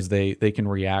into because they can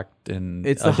react and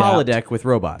It's the adapt. holodeck with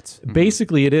robots.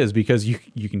 Basically, it is because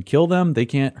you can kill them; they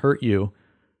can't hurt you.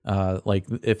 Like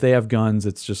if they have guns,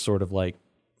 it's just sort of like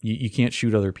you can't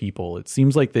shoot other people. It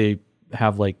seems like they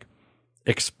have like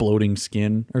exploding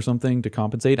skin or something to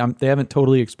compensate. They haven't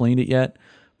totally explained it yet,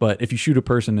 but if you shoot a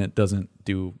person, it doesn't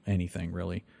do anything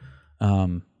really.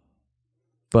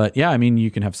 But yeah, I mean,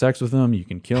 you can have sex with them, you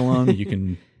can kill them, you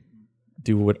can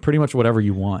do pretty much whatever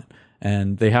you want.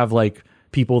 And they have like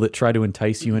people that try to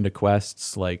entice you into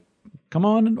quests, like come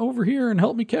on over here and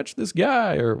help me catch this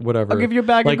guy or whatever. I'll give you a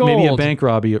bag of like maybe a gold. bank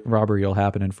robbery will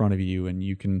happen in front of you, and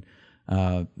you can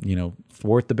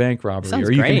thwart the bank robbery, Sounds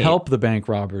or you great. can help the bank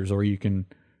robbers, or you can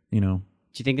Do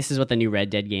you think this is what the new Red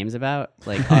Dead game's about?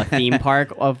 Like a theme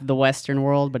park of the Western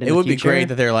world, but in It the would be future? great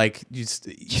that they're like Just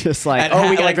like, at oh,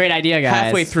 we ha- got a great idea, guys.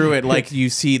 Halfway through it, like you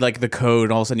see like the code,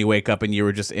 and all of a sudden you wake up and you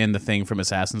were just in the thing from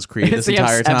Assassin's Creed this It's the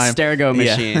entire time. Abstergo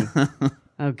Yeah. machine.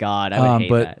 Oh God, I would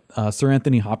hate that. but Sir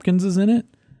Anthony Hopkins is in it.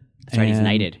 That's right, he's And-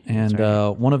 knighted. And That's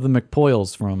right. one of the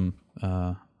McPoyles from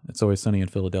It's Always Sunny in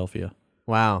Philadelphia.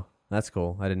 Wow, that's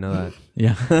cool. I didn't know that.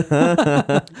 Yeah,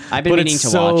 I've been but meaning it's to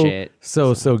so watch it.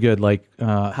 so good. Like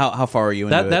How far are you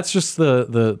into it? that's just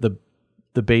the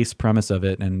base premise of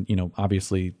it, and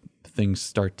obviously things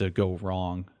start to go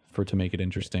wrong to make it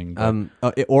interesting.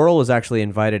 But Oral is actually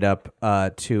invited up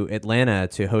to Atlanta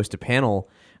to host a panel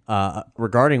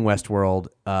regarding Westworld.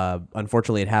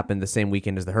 Unfortunately, it happened the same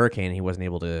weekend as the hurricane. And he wasn't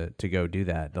able to go do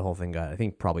that. The whole thing got, I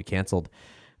think, probably canceled.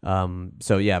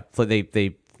 So yeah,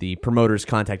 the promoters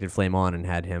contacted Flame On and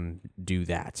had him do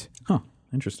that. huh,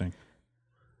 interesting.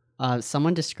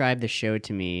 Someone described the show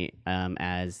to me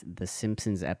as the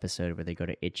Simpsons episode where they go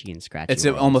to Itchy and Scratchy. It's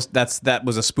World. almost that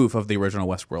was a spoof of the original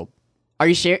Westworld. Are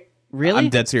you sure? Really? I'm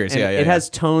dead serious. And Yeah, it has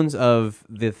tones of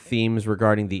the themes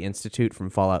regarding the Institute from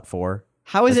Fallout 4.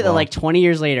 How is as it that well. like 20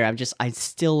 years later, I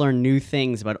still learn new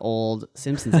things about old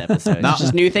Simpsons episodes? No. It's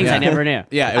just new things I never knew.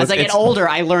 Yeah, As I get older,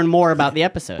 I learn more about the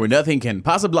episode. Where nothing can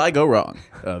possibly go wrong.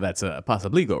 That's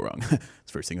possibly go wrong. It's the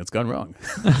first thing that's gone wrong.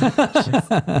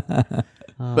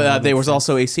 But there was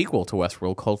also a sequel to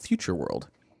Westworld called Future World.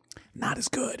 Not as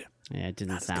good. Yeah, it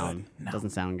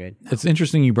doesn't sound good. It's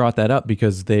interesting you brought that up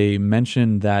because they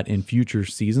mentioned that in future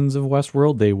seasons of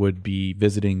Westworld they would be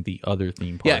visiting the other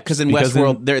theme parks. Yeah, because in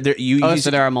Westworld, So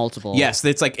there are multiple. Yes,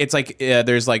 it's like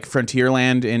there's like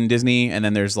Frontierland in Disney, and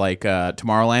then there's like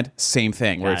Tomorrowland. Same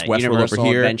thing, where it's Westworld Universal over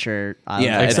here. Adventure.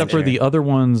 Yeah, except for the other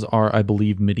ones are, I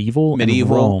believe, medieval, and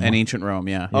Rome. and ancient Rome.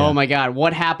 Yeah. Oh my God!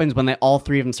 What happens when all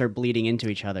three of them start bleeding into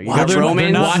each other? You Watch got they're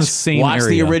Romans. not in the same watch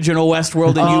the area. original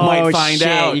Westworld, and you might find shit.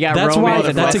 out. You got That's Romans.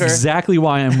 why. That's motherfucker. exactly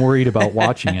why I'm worried about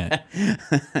watching it.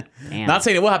 Damn. Not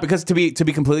saying it will happen, because to be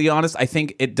completely honest, I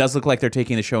think it does look like they're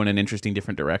taking the show in an interesting,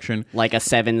 different direction. Like a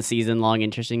 7-season long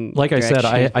interesting. Like I said,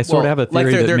 direction. I sort of have a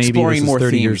theory they're that maybe exploring this is more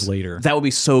 30 themes. years later. That would be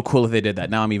so cool if they did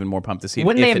that. Now I'm even more pumped to see.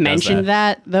 Wouldn't if they have it does mentioned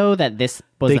that though? That this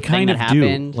was they a thing kind that of do.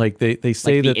 happened. Like they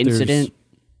say the that incident.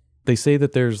 they say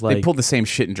that there's like They pulled the same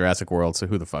shit in Jurassic World, so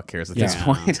who the fuck cares at this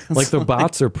point? like the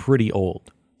bots are pretty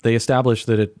old. They established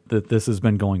that this has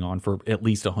been going on for at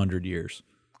least 100 years.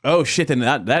 Oh shit! Then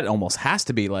that almost has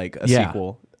to be like a Yeah.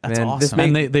 sequel. That's Man, this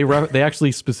awesome. And they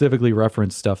actually specifically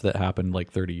reference stuff that happened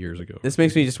like 30 years ago. This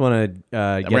makes me just want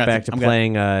to get back to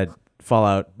playing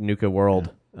Fallout Nuka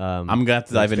World. I'm gonna have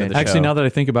to dive into the Actually, show. now that I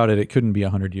think about it, it couldn't be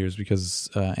 100 years because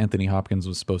Anthony Hopkins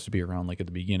was supposed to be around like at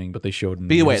the beginning, but they showed him.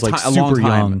 But either way, he was, like a long super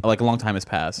time, young. like a long time has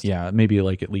passed. Yeah, maybe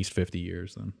like at least 50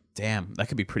 years then. Damn, that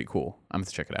could be pretty cool. I'm gonna have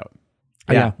to check it out.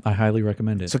 Yeah, I highly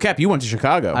recommend it. So, Cap, you went to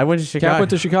Chicago. I went to Chicago. Cap went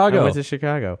to Chicago. I went to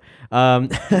Chicago.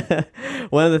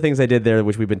 One of the things I did there,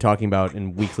 which we've been talking about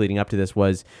in weeks leading up to this,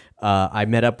 was I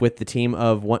met up with the team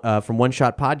of from One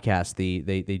Shot Podcast.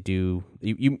 They do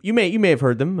you may have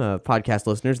heard them, podcast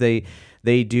listeners.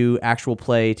 They do actual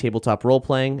play tabletop role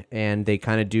playing, and they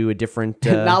kind of do a different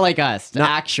Not like us.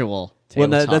 Actual. well,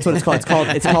 no, tabletop. that's what it's called.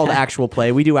 It's called actual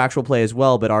play. We do actual play as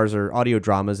well, but ours are audio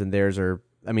dramas, and theirs are.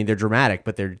 I mean, they're dramatic,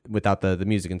 but they're without the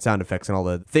music and sound effects and all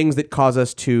the things that cause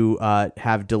us to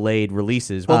have delayed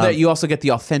releases. well, you also get the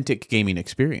authentic gaming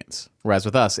experience, whereas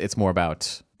with us, it's more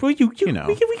about Well, you know,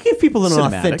 we give people an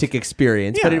cinematic. authentic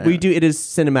experience, but Yeah, it is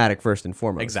cinematic first and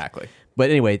foremost. exactly.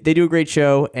 But anyway, they do a great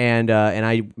show, and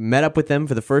I met up with them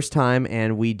for the first time,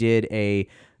 and we did a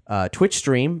Twitch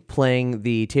stream playing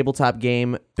the tabletop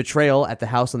game Betrayal at the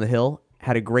House on the Hill.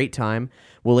 Had a great time.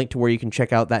 We'll link to where you can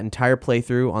check out that entire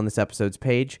playthrough on this episode's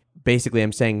page. Basically,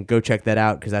 I'm saying go check that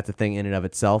out because that's a thing in and of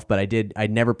itself. But I'd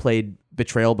never played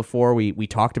Betrayal before. We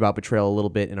talked about Betrayal a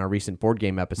little bit in our recent board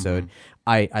game episode.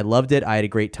 I loved it. I had a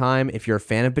great time. If you're a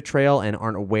fan of Betrayal and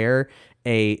aren't aware,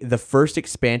 the first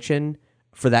expansion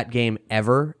for that game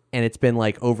ever, and it's been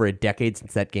like over a decade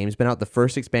since that game's been out. The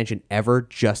first expansion ever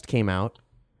just came out.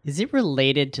 Is it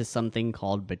related to something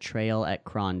called Betrayal at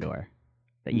Krondor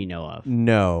that you know of?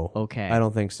 No. Okay. I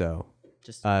don't think so.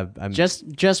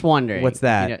 Just wondering. What's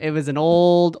that? You know, it was an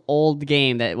old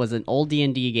game that was an old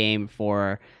D&D game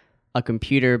for a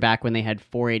computer back when they had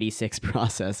 486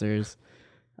 processors.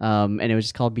 And it was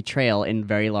just called Betrayal in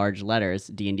very large letters,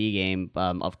 D&D game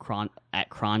at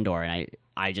Krondor, and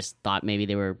I just thought maybe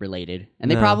they were related,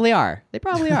 and they probably are. They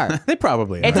probably are. They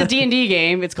probably. It's a D&D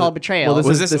game. It's called Betrayal. Well,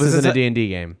 this isn't a a- D&D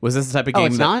game. Was this the type of game?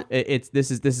 it's not? This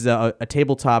is a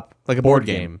tabletop Like a board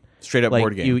game. Straight up like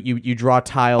board game. You draw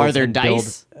tiles. Are there and build-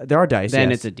 dice? There are dice. Then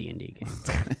yes. it's a D&D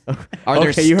game.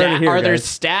 Okay, you heard it here, Are there guys.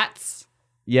 stats?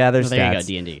 Yeah, there's Well, there you go, stats.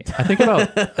 D&D game.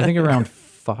 I think around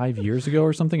 5 years ago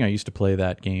or something, I used to play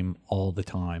that game all the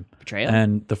time. Betrayal?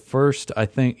 And the first, I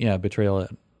think, Betrayal at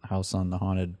House on the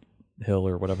Haunted Hill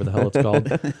or whatever the hell it's called.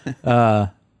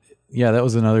 That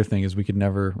was another thing is we could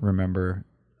never remember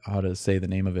how to say the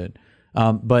name of it.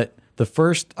 But the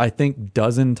first, I think,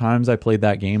 dozen times I played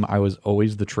that game, I was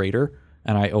always the traitor,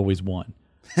 and I always won.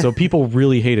 So people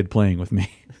really hated playing with me.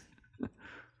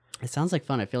 It sounds like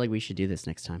fun. I feel like we should do this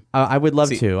next time. I would love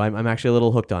to. I'm actually a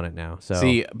little hooked on it now. So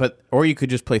See, or you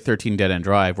could just play 13 Dead End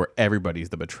Drive, where everybody's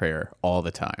the betrayer all the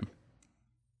time.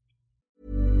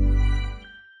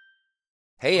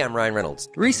 Hey, I'm Ryan Reynolds.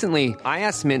 Recently, I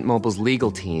asked Mint Mobile's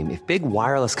legal team if big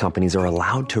wireless companies are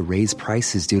allowed to raise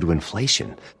prices due to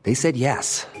inflation. They said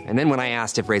yes. And then when I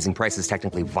asked if raising prices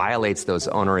technically violates those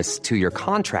onerous 2-year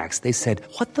contracts, they said,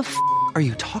 "What the f*** are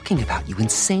you talking about, you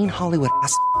insane Hollywood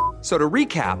ass?" So to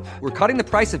recap, we're cutting the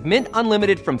price of Mint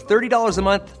Unlimited from $30 a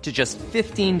month to just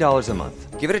 $15 a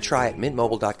month. Give it a try at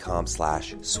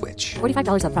mintmobile.com/switch.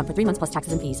 $45 up front for 3 months plus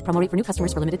taxes and fees. Promo rate for new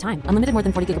customers for limited time. Unlimited more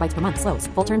than 40 gigabytes per month. Slows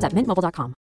full terms at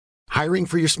mintmobile.com. Hiring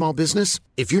for your small business?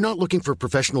 If you're not looking for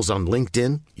professionals on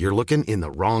LinkedIn, you're looking in the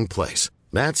wrong place.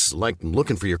 That's like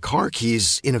looking for your car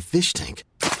keys in a fish tank.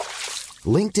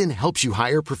 LinkedIn helps you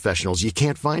hire professionals you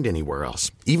can't find anywhere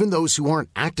else, even those who aren't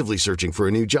actively searching for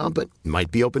a new job but might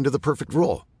be open to the perfect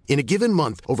role. In a given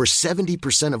month, over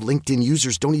 70% of LinkedIn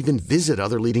users don't even visit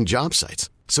other leading job sites.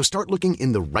 So start looking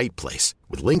in the right place.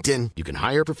 With LinkedIn, you can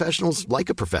hire professionals like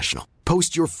a professional.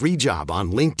 Post your free job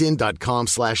on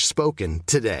linkedin.com/spoken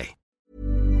today.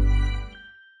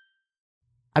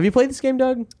 Have you played this game,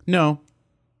 Doug? No.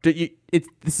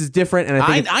 This is different, and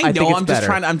I think I know. think I'm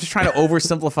just trying to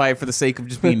oversimplify it for the sake of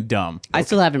just being dumb. I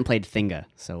still haven't played Thynga,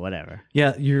 so whatever.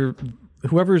 Yeah,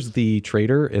 whoever's the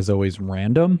trader is always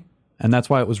random, and that's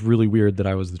why it was really weird that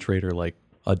I was the trader like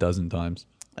a dozen times.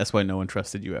 That's why no one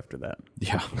trusted you after that.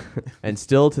 Yeah. And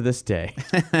still to this day.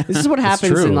 This is what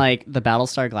happens true. in like the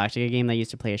Battlestar Galactica game that I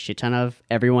used to play a shit ton of.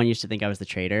 Everyone used to think I was the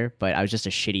traitor, but I was just a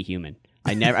shitty human.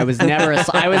 I was never a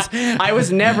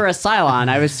Cylon.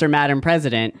 I was Sir Madam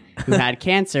President who had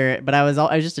cancer, but I was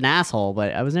just an asshole,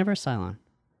 but I was never a Cylon.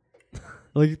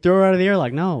 Like, throw her out of the air,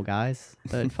 like, no, guys.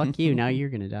 But fuck you, now you're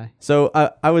gonna die. So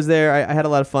I was there. I had a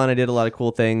lot of fun. I did a lot of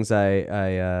cool things.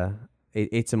 I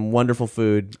ate some wonderful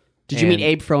food. Did you meet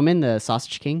Abe Froman, the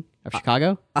Sausage King of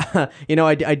Chicago? I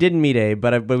didn't meet Abe,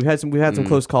 but we've had some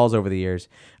close calls over the years.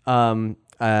 But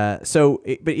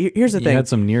here's the thing. You had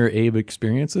some near Abe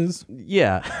experiences?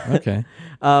 Yeah. Okay.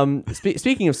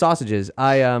 Speaking of sausages,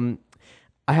 I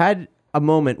had a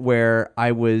moment where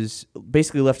I was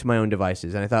basically left to my own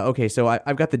devices, and I thought, okay, so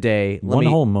I've got the day.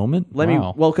 Whole moment?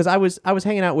 Wow. Because I was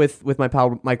hanging out with my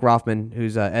pal Mike Rothman,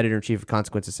 who's editor-in-chief of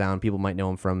Consequence of Sound. People might know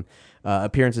him from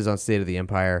appearances on State of the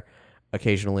Empire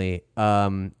occasionally.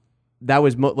 That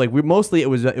was mostly it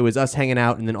was us hanging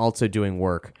out and then also doing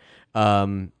work.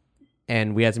 And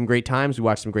we had some great times. We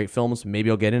watched some great films. Maybe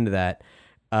I'll get into that.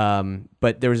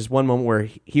 But there was this one moment where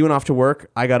he went off to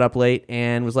work. I got up late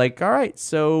and was like, all right,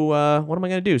 so what am I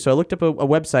going to do? So I looked up a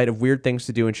website of weird things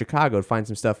to do in Chicago to find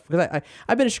some stuff. Because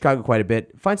I've been to Chicago quite a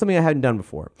bit. Find something I hadn't done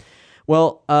before.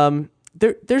 Well,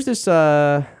 there's this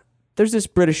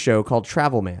British show called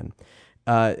Travel Man.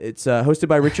 It's hosted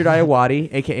by Richard Iowati,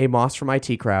 a.k.a. Moss from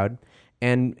IT Crowd.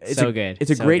 And it's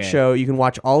a great show. You can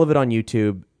watch all of it on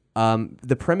YouTube.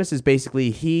 The premise is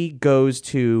basically he goes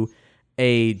to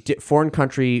a foreign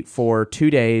country for 2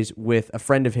 days with a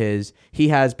friend of his. He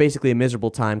has basically a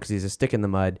miserable time because he's a stick in the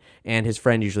mud, and his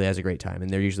friend usually has a great time, and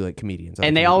they're usually like comedians.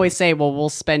 And they always say, well, we'll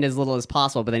spend as little as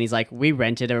possible, but then he's like, we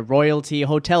rented a royalty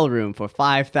hotel room for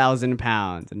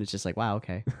 £5,000, and it's just like, wow,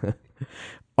 okay.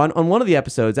 On one of the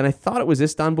episodes, and I thought it was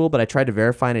Istanbul, but I tried to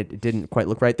verify and it didn't quite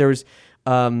look right. There was,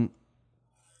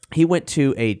 he went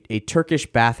to a Turkish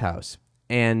bathhouse,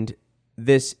 and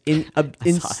this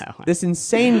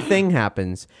insane thing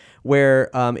happens where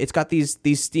it's got these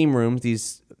steam rooms,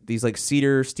 these like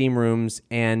cedar steam rooms,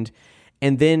 and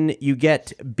then you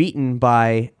get beaten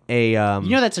by a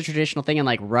that's a traditional thing in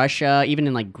like Russia, even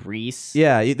in like Greece.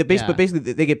 Yeah, but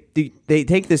basically they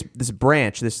take this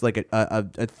branch, this like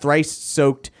a thrice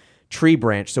soaked tree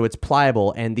branch, so it's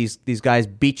pliable, and these guys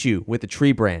beat you with the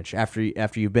tree branch after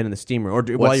you've been in the steam room or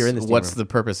while you're in the steam room. What's the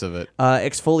purpose of it?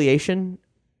 Exfoliation.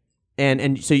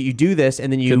 And so you do this,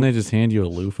 and then Couldn't they just hand you a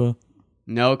loofah?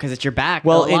 No, because it's your back.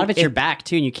 Well, a lot of it's your back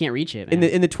too, and you can't reach it. Man.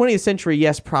 In the 20th century,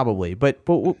 yes, probably, but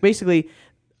basically,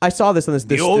 I saw this on this.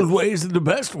 The old ways are the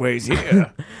best ways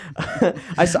here.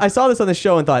 I saw this on the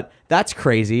show and thought, that's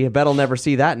crazy. I bet I'll never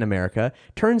see that in America.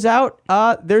 Turns out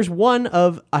there's one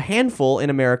of a handful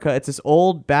in America. It's this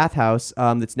old bathhouse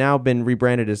that's now been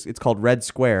rebranded as, it's called Red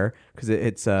Square because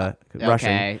it's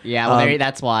Russian. Okay, yeah, well,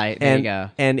 that's why. There you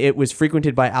go. And it was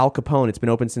frequented by Al Capone. It's been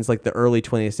open since like the early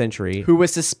 20th century. Who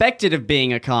was suspected of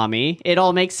being a commie. It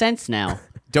all makes sense now.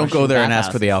 Don't go there and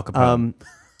ask for the Al Capone.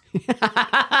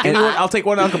 I'll take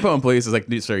one Al Capone, please. It's like,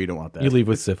 sir, you don't want that. You leave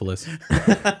with syphilis.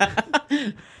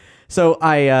 So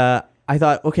I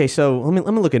thought, okay, so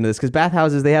let me look into this because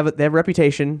bathhouses they have a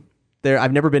reputation.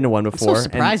 I've never been to one before. I'm so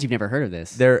surprised you've never heard of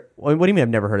this. What do you mean I've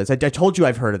never heard of this? I told you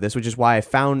I've heard of this, which is why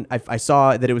I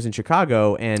saw that it was in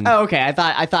Chicago. And oh, okay.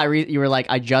 I thought you were like,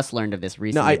 I just learned of this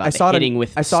recently. No, I saw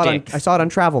it. I saw it on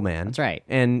Travel Man. That's right.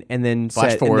 And then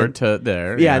flash forward to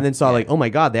there. Yeah, and then saw like, oh my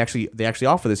God, they actually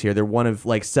offer this here. They're one of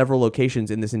like several locations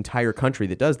in this entire country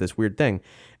that does this weird thing.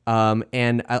 But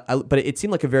it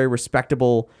seemed like a very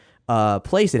respectable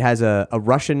place. It has a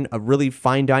really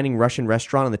fine dining Russian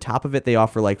restaurant. On the top of it, they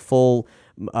offer like full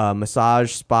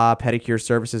massage, spa, pedicure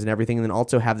services and everything, and then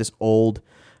also have this old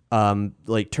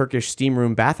like Turkish steam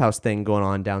room bathhouse thing going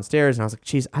on downstairs. And I was like,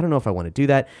 geez, I don't know if I want to do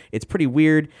that. It's pretty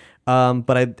weird.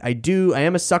 But I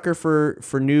am a sucker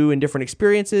for new and different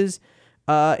experiences.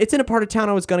 It's in a part of town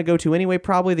I was going to go to anyway,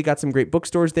 probably. They got some great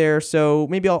bookstores there. So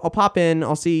maybe I'll pop in,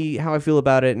 I'll see how I feel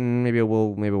about it, and maybe I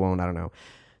will, maybe I won't, I don't know.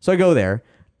 So I go there.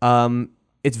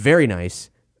 It's very nice.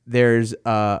 There's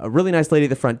a really nice lady at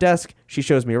the front desk. She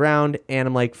shows me around, and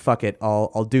I'm like, fuck it,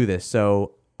 I'll do this.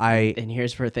 So And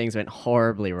here's where things went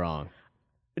horribly wrong.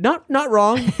 Not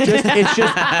wrong. It's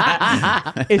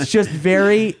just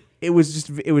very. It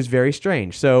was very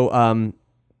strange. So,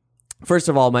 first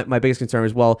of all, my biggest concern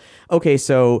was, well, okay,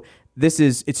 so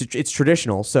it's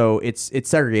traditional, so it's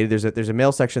segregated. There's a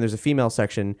male section, there's a female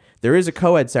section. There is a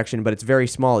co-ed section, but it's very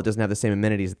small. It doesn't have the same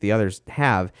amenities that the others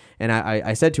have. And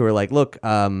I said to her, like, look,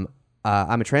 I'm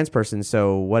a trans person,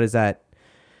 so what is that?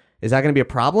 Is that going to be a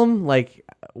problem? Like,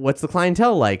 what's the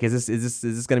clientele like? Is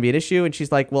this going to be an issue? And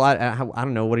she's like, well, I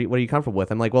don't know. What are you comfortable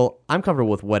with? I'm like, well, I'm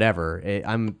comfortable with whatever.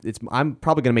 I'm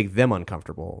probably going to make them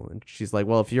uncomfortable. And she's like,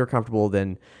 well, if you're comfortable,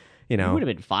 then, you know. You would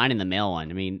have been fine in the male one.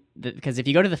 I mean, because if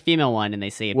you go to the female one and they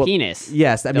say penis.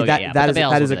 Yes, I mean,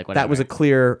 that was a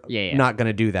clear not going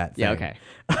to do that thing. Yeah, okay.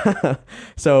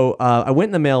 So I went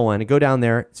in the male one. I go down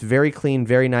there. It's very clean,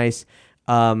 very nice.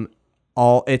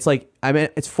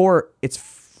 It's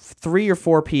 3 or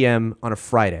 4 p.m. on a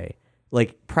Friday.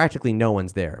 Like, practically no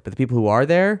one's there. But the people who are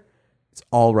there, it's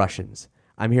all Russians.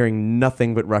 I'm hearing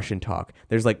nothing but Russian talk.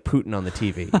 There's like Putin on the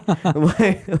TV.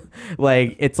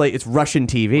 It's Russian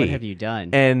TV. What have you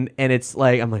done? And it's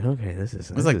like, I'm like, okay,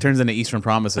 this turns into Eastern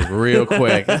Promises real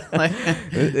quick.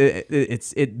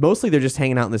 It mostly they're just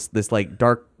hanging out in this like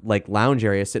dark like lounge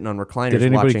area, sitting on recliners. Did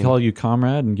anybody watching. call you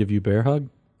comrade and give you bear hug?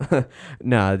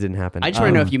 No, it didn't happen. I just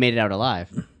want to know if you made it out alive.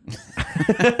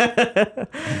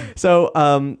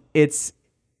 So it's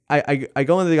I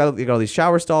go in, they got all these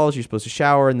shower stalls. You're supposed to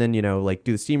shower and then, you know, like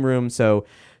do the steam room. So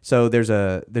there's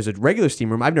a regular steam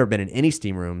room. I've never been in any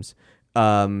steam rooms.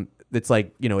 It's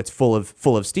like, you know, it's full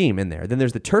of steam in there. Then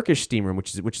there's the Turkish steam room,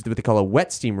 which is what they call a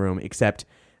wet steam room, except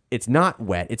it's not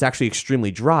wet. It's actually extremely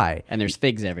dry. And there's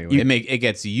figs everywhere. It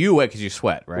gets you wet because you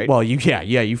sweat, right? Well,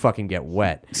 you fucking get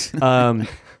wet.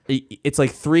 It's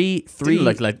like three.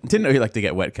 Didn't know you like to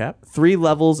get wet, Cap. 3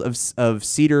 levels of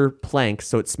cedar planks,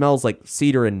 so it smells like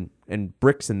cedar and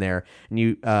bricks in there.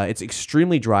 And it's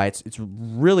extremely dry. It's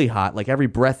really hot. Like every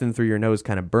breath in through your nose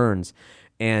kind of burns,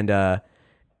 and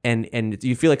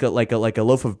you feel like a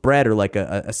loaf of bread or like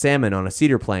a salmon on a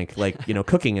cedar plank, like, you know,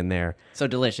 cooking in there. So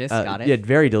delicious. Got it. Yeah,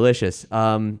 very delicious.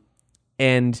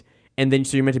 And then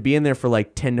so you're meant to be in there for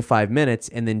like 10 to 5 minutes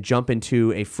and then jump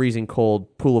into a freezing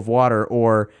cold pool of water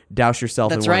or douse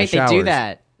yourself in one of the showers. That's right, they do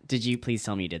that. Did you please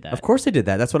tell me you did that? Of course I did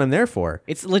that. That's what I'm there for.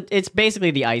 It's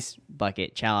basically the ice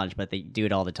bucket challenge, but they do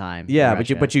it all the time. Yeah,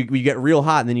 but you get real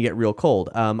hot and then you get real cold.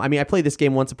 I mean, I played this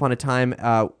game once upon a time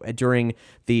during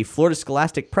the Florida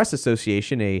Scholastic Press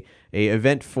Association, a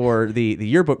event for the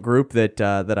yearbook group that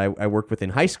I worked with in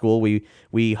high school.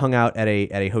 We hung out at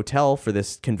a hotel for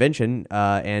this convention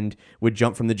and would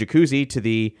jump from the jacuzzi to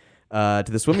the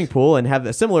swimming pool and have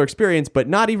a similar experience, but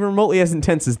not even remotely as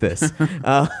intense as this.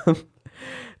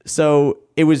 So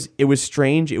it was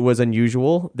strange. It was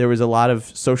unusual. There was a lot of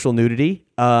social nudity.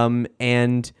 But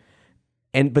then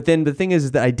the thing is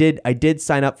that I did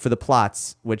sign up for the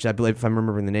plots, which I believe, if I'm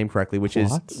remembering the name correctly, which is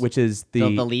the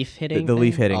leaf hitting. The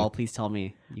leaf hitting. Oh, please tell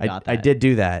me you got that. I did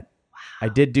do that. Wow. I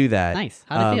did do that. Nice.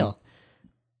 How'd it feel?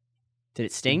 Did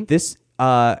it sting? This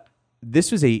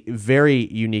was a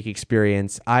very unique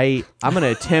experience. I'm going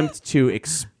to attempt to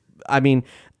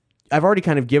I've already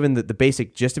kind of given the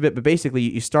basic gist of it, but basically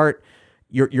you start,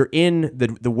 you're in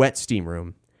the wet steam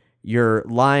room. You're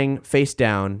lying face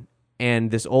down,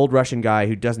 and this old Russian guy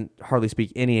who doesn't hardly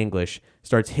speak any English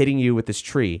starts hitting you with this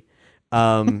tree.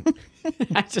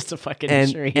 That's just a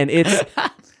fucking tree.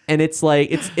 And it's like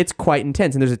it's quite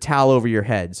intense, and there's a towel over your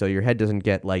head, so your head doesn't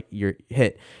get like your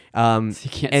hit. So you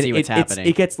can't see what's happening.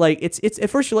 It gets like it's at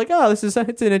first you're like, oh, it's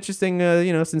an interesting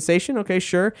sensation. Okay,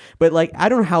 sure, but like I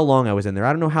don't know how long I was in there.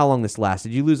 I don't know how long this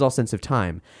lasted. You lose all sense of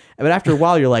time, but after a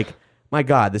while you're like, my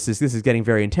God, this is getting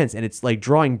very intense, and it's like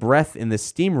drawing breath in this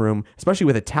steam room, especially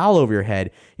with a towel over your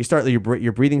head. You start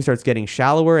your breathing starts getting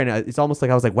shallower, and it's almost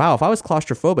like I was like, wow, if I was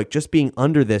claustrophobic, just being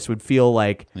under this would feel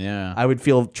like I would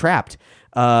feel trapped.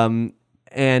 It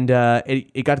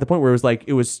got to the point where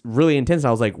it was really intense.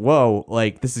 I was like, whoa,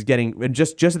 like this is getting, and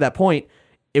just at that point,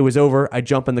 it was over. I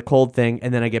jump in the cold thing,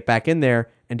 and then I get back in there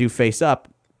and do face up.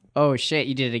 Oh shit,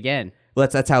 you did it again. Well,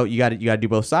 that's how you got to do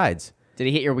both sides. Did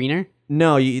he hit your wiener?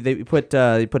 No, they put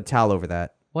a towel over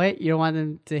that. What? You don't want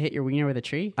them to hit your wiener with a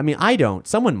tree? I mean, I don't.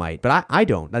 Someone might, but I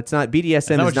don't. That's not BDSM. That's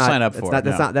not what is you not, sign up that's for,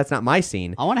 Not, that's no. not my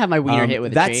scene. I want to have my wiener hit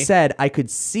with a tree. That said, I could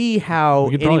see how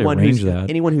We could probably anyone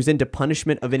arrange who's into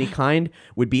punishment of any kind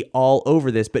would be all over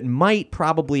this, but might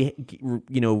probably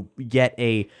get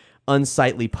a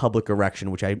unsightly public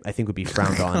erection, which I think would be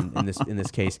frowned on in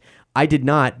this case. I did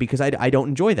not, because I don't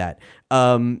enjoy that.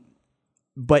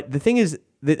 But the thing is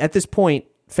that at this point,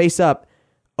 face up.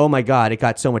 Oh my God! It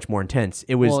got so much more intense.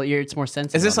 It was. Well, it's more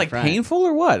sensitive. Is this on the like front. painful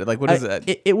or what? Like what is that?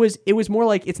 It was more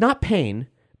like, it's not pain,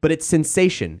 but it's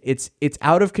sensation. It's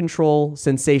out of control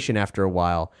sensation after a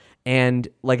while. And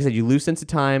like I said, you lose sense of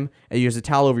time. And there's a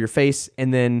towel over your face,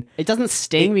 and then It doesn't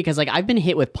sting because like I've been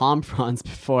hit with palm fronds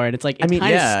before, and it's like it kind of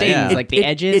yeah, stings. yeah. Like the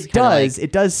edges. It kinda does. like-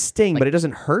 It does sting, but it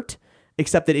doesn't hurt.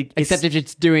 Except that except if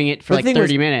it's doing it for the like thing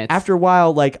 30 was, minutes. After a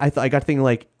while, like I got thinking,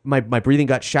 like my breathing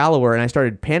got shallower, and I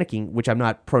started panicking, which I'm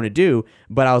not prone to do.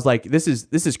 But I was like, this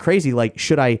is crazy. Like,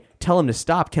 should I tell him to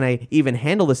stop? Can I even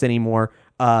handle this anymore?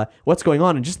 What's going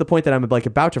on? And just the point that I'm like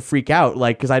about to freak out,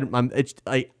 like because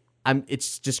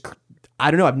it's just. I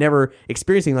don't know. I've never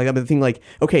experienced anything like that. But the thing, like,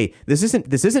 okay, this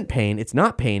isn't pain. It's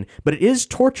not pain, but it is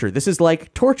torture. This is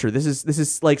like torture. This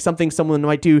is like something someone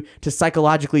might do to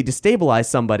psychologically destabilize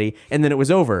somebody, and then it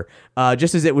was over.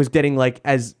 Just as it was getting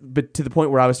but to the point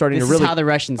where I was starting This to is really how the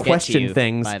Russians get to question you,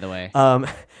 things. by the way.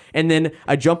 And then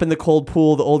I jump in the cold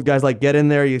pool. The old guy's like, "Get in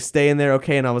there. You stay in there,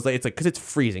 okay?" And I was like, "It's like because it's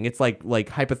freezing. It's like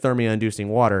hypothermia-inducing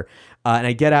water." And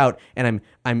I get out, and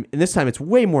and this time it's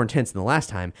way more intense than the last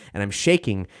time, and I'm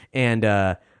shaking, and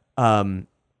I'm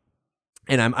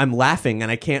laughing,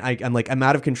 and I'm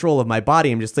out of control of my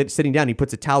body. I'm just sitting down. He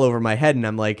puts a towel over my head, and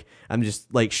I'm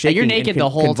just like shaking. you're naked and the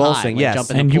whole convulsing. time, like, Yes,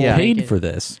 jumping And you Yeah. paid Naked. for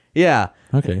this. yeah,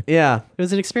 Okay. yeah. It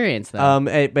was an experience though.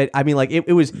 But I mean, like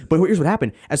it was. But here's what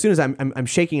happened. As soon as I'm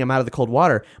shaking, I'm out of the cold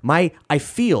water. I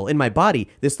feel in my body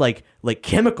this like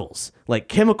chemicals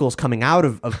coming out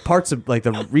of parts of like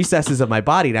the recesses of my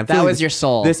body. And I'm That feeling was your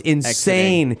soul This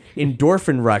insane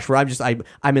endorphin rush where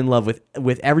I'm in love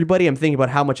with everybody. I'm thinking about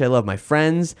how much I love my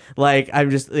friends. Like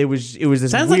it was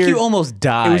this. Sounds weird, like you almost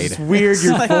died. It was this weird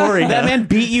euphoria. That man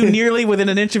beat you nearly within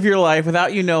an inch of your life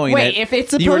without you knowing Wait, it. if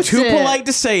it's you were supposed too to- polite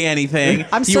to say anything.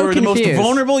 I'm you so were the most confused.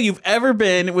 vulnerable you've ever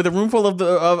been with a room full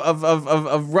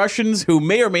of Russians who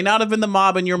may or may not have been the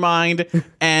mob in your mind,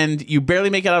 and you barely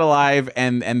make it out alive.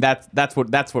 And that's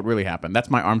what really happened. That's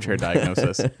my armchair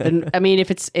diagnosis. And I mean,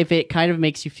 if it kind of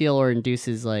makes you feel or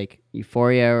induces like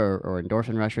euphoria or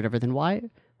endorphin rush or whatever, then why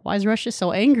is Russia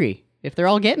so angry if they're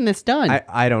all getting this done?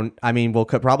 I don't. I mean, well,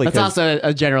 probably That's 'cause- also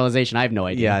a generalization. I have no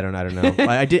idea. Yeah, I don't know.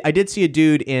 I did see a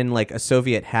dude in like a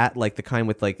Soviet hat, like the kind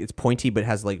with like it's pointy but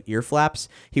has like ear flaps.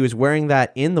 He was wearing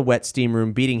that in the wet steam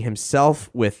room, beating himself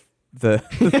with the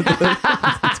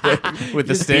with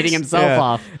the Just sticks. beating himself Yeah.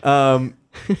 off.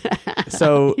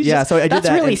 So He's yeah, just- so I did that's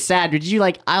that. really and sad. Did you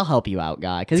like? I'll help you out,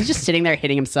 guy, because he's just sitting there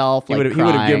hitting himself. he Like would have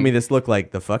given me crying. this look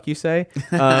like the fuck you say.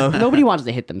 Nobody wants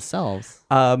to hit themselves.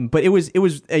 But it was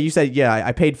you said yeah,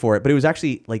 I paid for it, but it was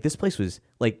actually like this place was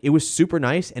like it was super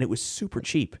nice and it was super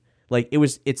cheap. Like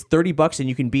it's $30 and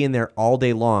you can be in there all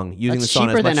day long using That's the sauna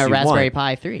cheaper as much than as a you Raspberry want.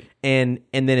 Pi 3. And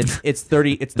then it's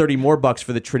 30 more bucks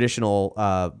for the traditional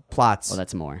plots. Well,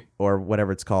 that's more. Or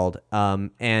whatever it's called.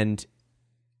 And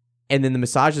then the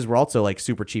massages were also like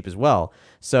super cheap as well.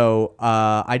 So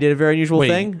I did a very unusual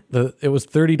thing. It was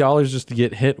 $30 just to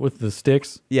get hit with the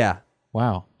sticks. Yeah.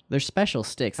 Wow. They're special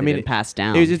sticks. I mean, They've been passed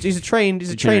down. He's a trained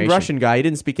generation. Russian guy. He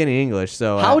didn't speak any English.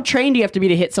 So How trained do you have to be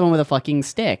to hit someone with a fucking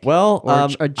stick? well, or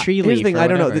a tree here's leaf. the thing. or I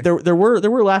don't know. whatever.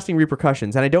 There were lasting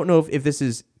repercussions, and I don't know if this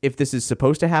is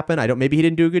supposed to happen. I don't. Maybe he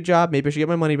didn't do a good job. Maybe I should get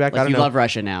my money back. I Like don't you know. love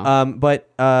Russia now. But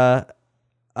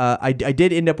I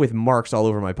did end up with marks all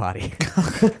over my body.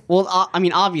 Well, I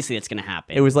mean, obviously that's gonna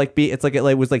happen. It was like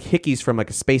it was like hickeys from like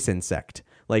a space insect.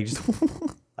 Like just,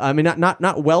 I mean,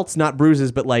 not welts, not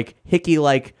bruises, but like hickey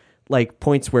like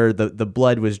points where the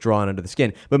blood was drawn under the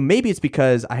skin. But maybe it's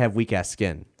because I have weak ass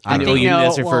skin. I Oh, think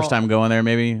that's your well, first time going there,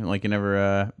 maybe? Like you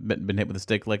never been hit with a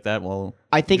stick like that? Well,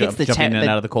 I think it's the jumping in and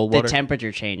out of the cold water. The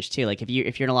temperature change too. Like if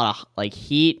you're in a lot of like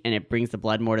heat and it brings the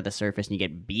blood more to the surface and you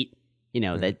get beat,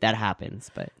 that happens.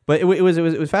 But it was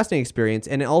a fascinating experience,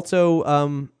 and also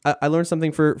I learned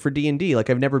something for D&D. Like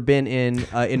I've never been in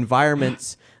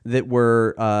environments that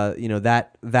were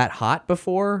that hot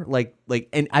before. Like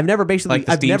and I've never Like the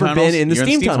I've steam never tunnels? been in the You're in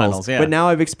steam steam tunnels. tunnels, yeah. But now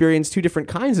I've experienced two different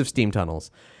kinds of steam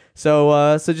tunnels.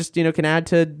 So just can add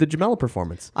to the Jamela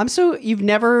performance. you've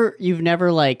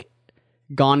never like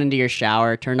gone into your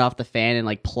shower, turned off the fan, and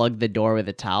like plugged the door with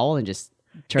a towel and just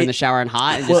turn the shower on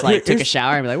hot and just like took a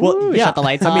shower and be like, woo, shut the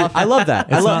lights off. I love that.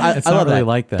 It's not love really that.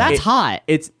 like that. That's hot.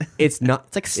 It's not.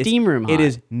 It's like steam room hot. It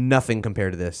is nothing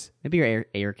compared to this. Maybe your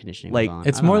air conditioning Like, was on.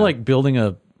 It's I don't more know. like building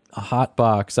a hot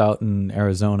box out in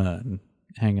Arizona and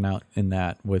hanging out in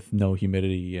that with no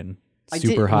humidity and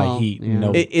super high heat. And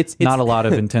no, It's not a lot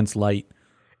of intense light.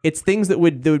 It's things that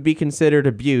would be considered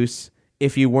abuse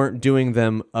if you weren't doing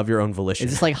them of your own volition.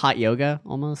 Is this like hot yoga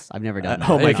almost? I've never done that.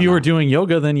 oh my If you were doing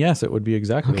yoga, then yes, it would be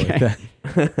exactly like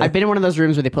that. I've been in one of those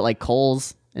rooms where they put like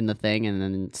coals in the thing and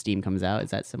then steam comes out.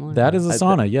 Is that similar? That is a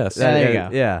sauna, yes. there you go.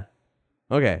 Yeah.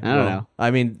 Okay. I don't know.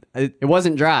 I mean, It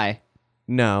wasn't dry.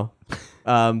 no.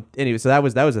 Anyway, so that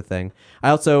was a thing. I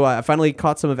also finally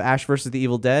caught some of Ash versus the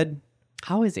Evil Dead.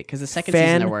 How is it? Because the second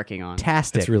season they're working on.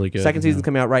 Fantastic. It's really good, Second season's yeah.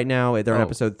 coming out right now. They're on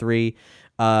episode 3.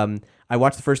 I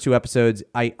watched the first 2 episodes.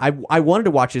 I wanted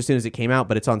to watch it as soon as it came out,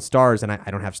 but it's on Stars, and I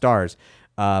don't have Stars.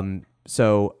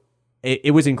 So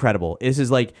it was incredible. This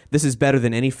is better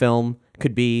than any film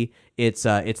could be. It's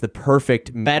the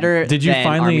perfect Better Did you than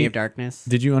finally- Army of Darkness.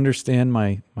 Did you understand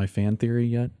my fan theory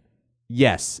yet?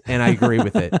 Yes, and I agree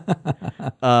with it.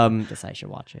 Guess I should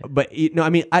watch it. But I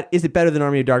mean, is it better than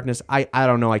Army of Darkness? I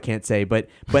don't know. I can't say. But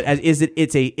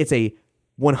it's a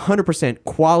 100%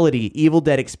 quality Evil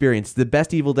Dead experience. The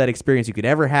best Evil Dead experience you could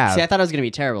ever have. See, I thought it was going to be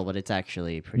terrible, but it's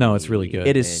actually pretty. No, it's really good.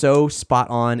 It is so spot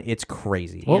on. It's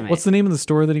crazy. Well, what's the name of the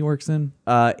store that he works in?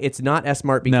 It's not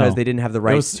S-Mart because No. they didn't have the It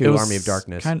rights was- to it was Army of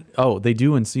Darkness. They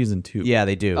do in season 2. Yeah,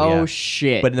 they do. Oh yeah.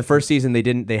 shit! But in the first season,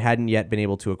 they hadn't yet been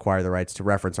able to acquire the rights to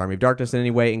reference Army of Darkness in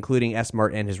any way, including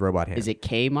S-Mart and his robot hand. Is it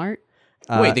Kmart?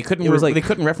 Wait, they couldn't. it was like- they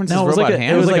couldn't reference No, his it was robot like a-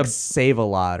 hand. It was like like a- Save a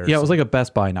Lot or Yeah, it was something. like a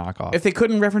Best Buy knockoff. If they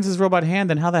couldn't reference his robot hand,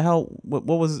 then how the hell? What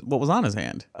was on his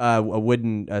hand? a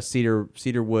wooden cedar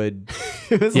wood.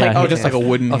 It was Yeah, like, Just like a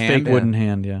wooden a hand. fake wooden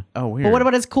hand, yeah. Oh, weird. but what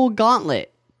about his cool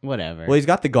gauntlet? Whatever. Well, he's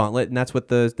got the gauntlet, and that's what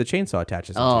the chainsaw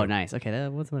attaches. Oh, into. nice. Okay,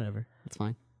 that was whatever. That's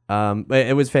fine. But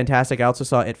it was fantastic. I also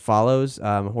saw It Follows,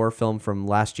 a horror film from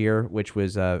last year, which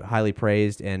was highly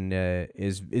praised and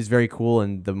is very cool.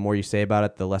 And the more you say about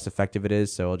it, the less effective it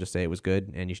is. So I'll just say it was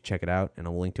good, and you should check it out. And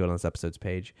I'll link to it on this episode's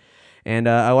page. And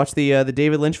I watched the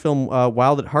David Lynch film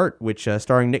Wild at Heart, which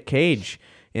starring Nick Cage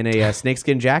in a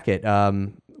snakeskin jacket,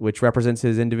 which represents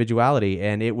his individuality.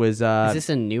 And it was Is this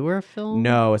a newer film?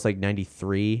 no, it's like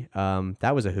 93.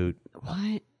 That was a hoot.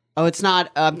 What? Oh, it's not.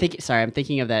 I'm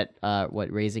thinking of that.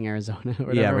 Raising Arizona?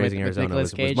 Or Yeah, whatever, Raising with Arizona Nicolas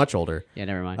was Cage? much older. Yeah,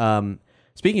 never mind.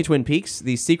 Speaking of Twin Peaks,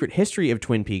 the Secret History of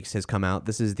Twin Peaks has come out.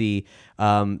 This is the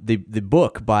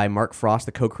book by Mark Frost,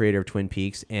 the co-creator of Twin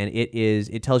Peaks, and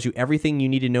it tells you everything you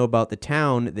need to know about the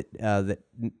town that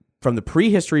from the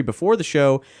prehistory before the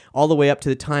show all the way up to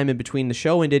the time in between the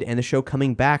show ended and the show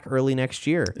coming back early next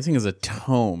year. This thing is a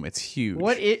tome. It's huge.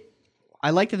 I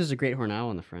like that there's a great horn owl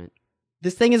on the front.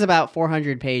 This thing is about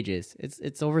 400 pages.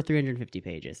 It's over 350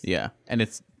 pages. Yeah, and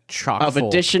it's chock Of full.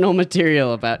 additional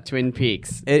material about Twin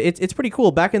Peaks. It's pretty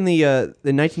cool. Back in the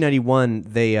 1991,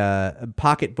 they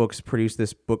Pocket Books produced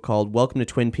this book called Welcome to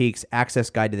Twin Peaks: Access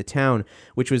Guide to the Town,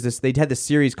 which was this. They had this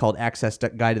series called Access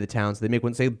Guide to the Town. So they make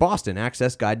one say Boston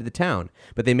Access Guide to the Town,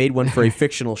 but they made one for a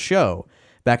fictional show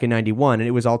back in '91, and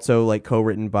it was also like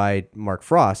co-written by Mark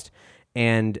Frost.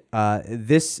 And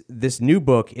this new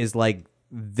book is like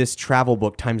this travel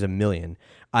book times a million.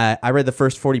 I read the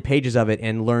first 40 pages of it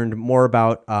and learned more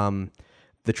about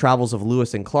the travels of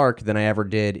Lewis and Clark than I ever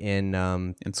did in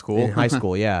school? in high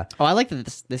school. Yeah. Oh, I like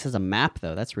that this is a map,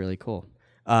 though. That's really cool.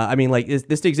 I mean, like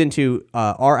this digs into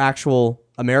our actual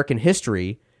American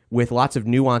history with lots of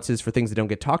nuances for things that don't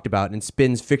get talked about and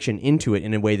spins fiction into it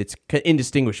in a way that's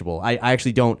indistinguishable. I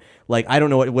actually don't I don't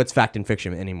know what's fact and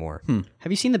fiction anymore.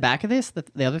 Have you seen the back of this?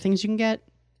 The other things you can get?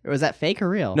 Or is that fake or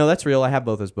real? No, that's real. I have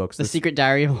both those books. The Secret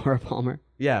Diary of Laura Palmer.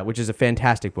 Yeah, which is a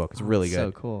fantastic book. It's really good.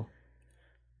 So cool.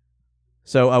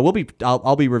 So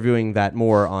I'll be reviewing that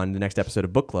more on the next episode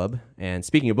of Book Club. And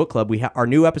speaking of Book Club, our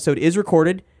new episode is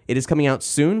recorded. It is coming out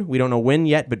soon. We don't know when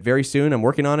yet, but very soon. I'm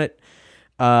working on it.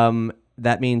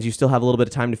 That means you still have a little bit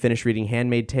of time to finish reading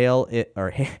Handmaid's Tale.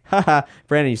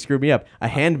 Brandon, you screwed me up. A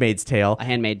Handmaid's Tale. A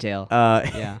Handmaid's Tale.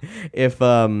 Yeah.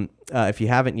 If you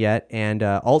haven't yet, and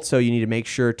also you need to make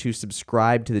sure to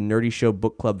subscribe to the Nerdy Show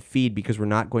Book Club feed because we're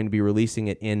not going to be releasing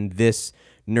it in this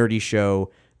Nerdy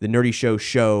Show, the Nerdy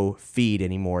Show feed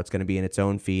anymore. It's going to be in its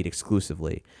own feed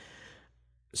exclusively.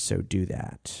 So do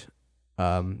that.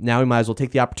 Now we might as well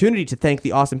take the opportunity to thank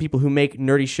the awesome people who make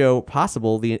Nerdy Show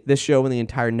possible. This show and the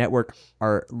entire network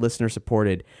are listener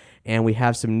supported, and we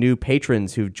have some new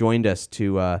patrons who've joined us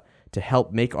to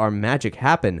help make our magic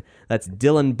happen. That's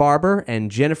Dylan Barber and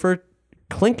Jennifer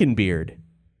Klinkenbeard.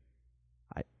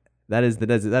 That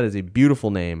is a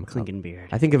beautiful name. Clinking beard.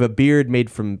 I think of a beard made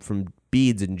from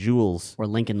beads and jewels. Or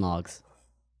Lincoln Logs.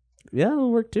 Yeah,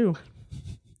 it'll work too.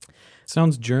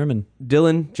 Sounds German.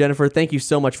 Dylan, Jennifer, thank you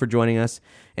so much for joining us.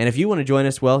 And if you want to join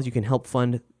us, well, you can help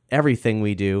fund everything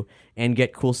we do and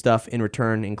get cool stuff in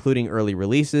return, including early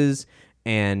releases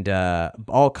and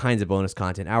all kinds of bonus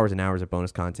content, hours and hours of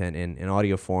bonus content in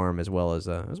audio form, as well as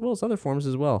other forms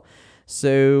as well.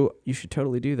 So you should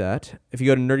totally do that. If you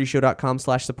go to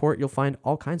nerdyshow.com/support, you'll find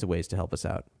all kinds of ways to help us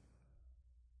out.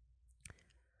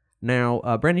 Now,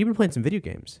 Brandon, you've been playing some video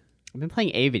games. I've been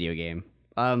playing a video game.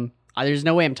 There's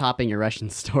no way I'm topping your Russian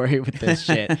story with this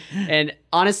shit. And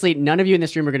honestly, none of you in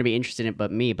this room are going to be interested in it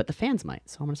but me, but the fans might.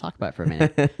 So I'm going to talk about it for a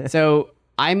minute. So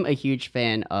I'm a huge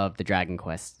fan of the Dragon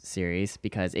Quest series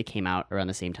because it came out around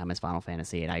the same time as Final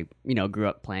Fantasy, and I, grew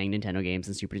up playing Nintendo games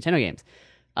and Super Nintendo games.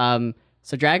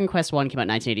 So Dragon Quest 1 came out in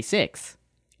 1986,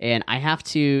 and I have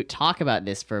to talk about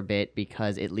this for a bit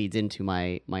because it leads into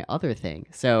my other thing.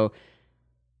 So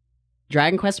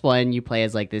Dragon Quest 1, you play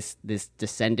as like this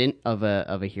descendant of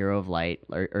a hero of light,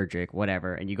 or Erdrick,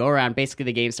 whatever, and you go around. Basically,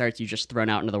 the game starts, you're just thrown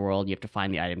out into the world, you have to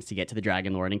find the items to get to the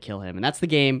Dragon Lord and kill him, and that's the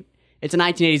game. It's a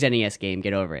 1980s NES game,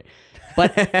 get over it.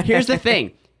 But here's the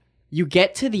thing. You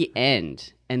get to the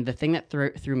end, and the thing that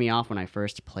threw me off when I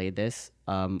first played this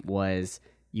was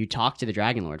you talk to the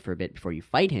Dragon Lord for a bit before you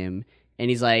fight him, and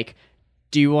he's like,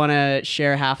 do you want to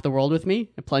share half the world with me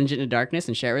and plunge it into darkness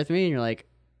and share it with me? And you're like,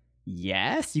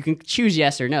 yes. You can choose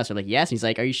yes or no. So I'm like, yes. And he's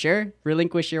like, are you sure?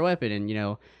 Relinquish your weapon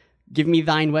and, give me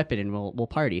thine weapon and we'll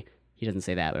party. He doesn't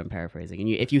say that, but I'm paraphrasing. And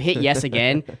if you hit yes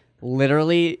again,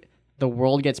 literally the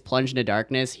world gets plunged into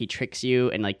darkness. He tricks you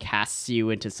and like casts you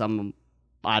into some,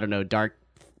 I don't know, dark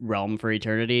realm for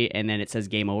eternity. And then it says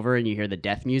game over and you hear the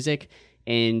death music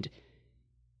and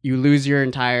you lose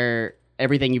your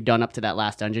everything you've done up to that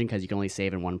last dungeon because you can only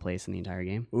save in one place in the entire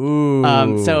game.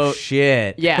 Ooh, so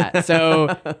shit. Yeah,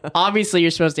 so obviously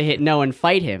you're supposed to hit no and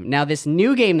fight him. Now this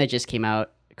new game that just came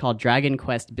out called Dragon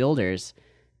Quest Builders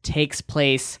takes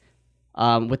place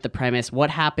with the premise,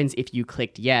 what happens if you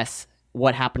clicked yes,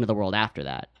 what happened to the world after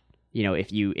that?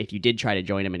 If you did try to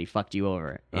join him and he fucked you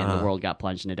over and the world got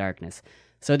plunged into darkness.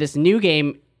 So this new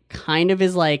game kind of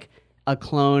is like a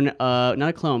clone, not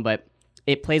a clone, but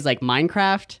it plays like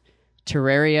Minecraft,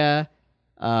 Terraria,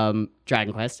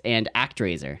 Dragon Quest, and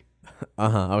ActRaiser.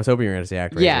 I was hoping you were going to say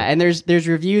ActRaiser. Yeah, and there's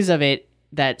reviews of it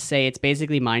that say it's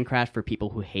basically Minecraft for people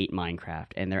who hate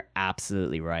Minecraft, and they're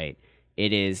absolutely right.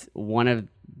 It is one of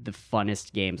the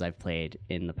funnest games I've played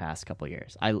in the past couple of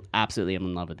years. I absolutely am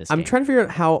in love with this game. I'm trying to figure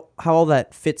out how all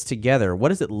that fits together. What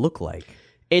does it look like?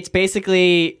 It's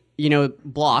basically,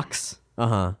 blocks.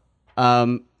 Uh-huh.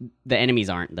 The enemies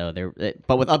aren't though.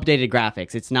 But with updated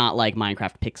graphics, it's not like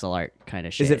Minecraft pixel art kind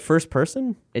of shit. Is it first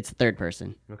person? It's third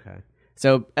person. Okay.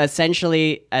 So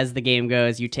essentially, as the game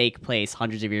goes, you take place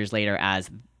hundreds of years later as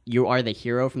you are the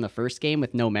hero from the first game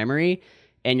with no memory,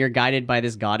 and you're guided by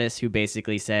this goddess who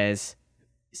basically says,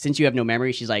 since you have no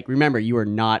memory, she's like, remember, you are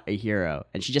not a hero.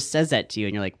 And she just says that to you,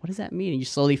 and you're like, what does that mean? And you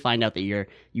slowly find out that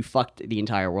you fucked the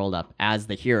entire world up as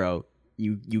the hero.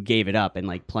 You gave it up and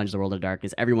like plunged the world into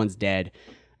darkness. Everyone's dead.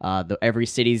 Every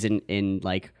city's in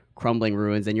like crumbling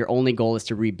ruins, and your only goal is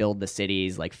to rebuild the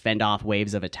cities, like fend off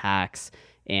waves of attacks.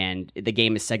 And the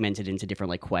game is segmented into different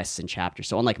like quests and chapters.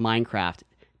 So unlike Minecraft,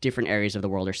 different areas of the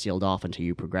world are sealed off until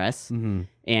you progress. Mm-hmm.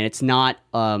 And it's not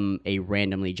a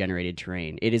randomly generated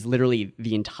terrain. It is literally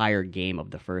the entire game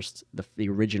of the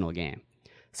original game.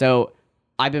 So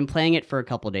I've been playing it for a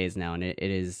couple days now, and it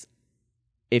is,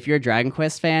 if you're a Dragon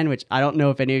Quest fan, which I don't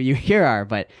know if any of you here are,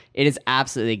 but it is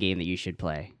absolutely a game that you should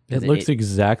play. It looks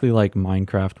exactly like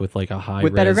Minecraft with like a high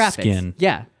with better res graphics. skin.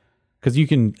 Yeah. Because you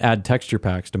can add texture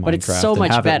packs to Minecraft, but it's so much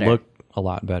and have better. It look a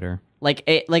lot better. Like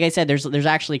I said, there's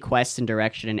actually quests and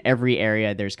direction in every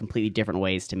area. There's completely different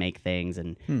ways to make things,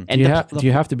 and do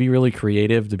you have to be really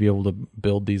creative to be able to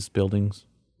build these buildings?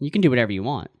 You can do whatever you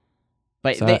want.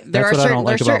 But So that's what I don't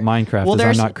like about Minecraft is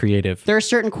I'm not creative. There are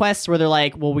certain quests where they're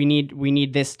like, well, we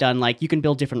need this done. Like you can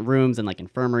build different rooms and like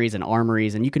infirmaries and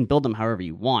armories, and you can build them however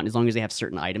you want as long as they have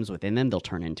certain items within them. They'll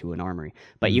turn into an armory.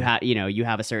 But you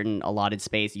have a certain allotted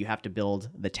space. You have to build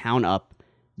the town up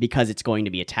because it's going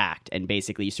to be attacked, and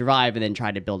basically you survive and then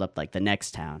try to build up like the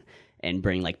next town and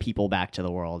bring like people back to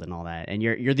the world and all that. And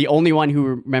you're the only one who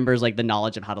remembers like the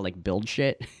knowledge of how to like build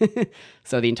shit.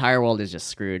 So the entire world is just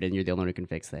screwed, and you're the only one who can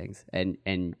fix things.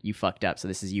 And you fucked up. So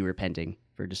this is you repenting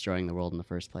for destroying the world in the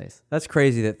first place. That's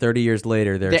crazy that 30 years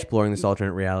later they're exploring this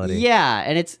alternate reality. Yeah,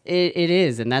 and it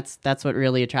is, and that's what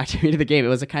really attracted me to the game. It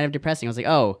was a kind of depressing. I was like,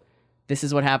 oh, this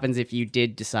is what happens if you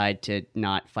did decide to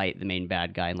not fight the main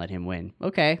bad guy and let him win.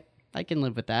 Okay, I can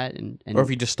live with that. And Or if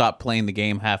you just stop playing the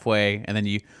game halfway, and then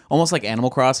you almost like Animal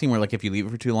Crossing, where like if you leave it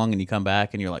for too long and you come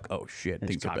back and you're like, oh shit, there's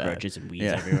things are bad. cockroaches and weeds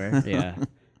everywhere. Yeah,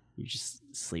 you just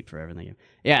sleep forever in the game.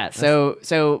 Yeah.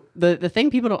 So the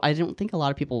thing I don't think a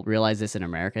lot of people realize this in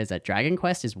America is that Dragon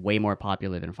Quest is way more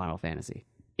popular than Final Fantasy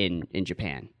in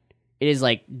Japan. It is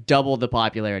like double the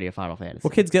popularity of Final Fantasy.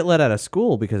 Well, kids get let out of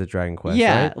school because of Dragon Quest.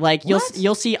 Yeah, right? like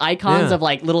you'll see icons Yeah. of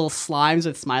like little slimes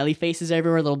with smiley faces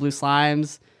everywhere, little blue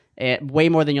slimes, way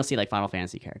more than you'll see like Final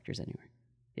Fantasy characters anywhere.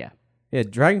 Yeah, Yeah,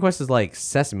 Dragon Quest is like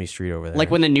Sesame Street over there. like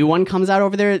when the new one comes out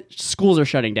over there, schools are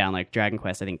shutting down. Like Dragon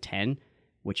Quest, I think 10,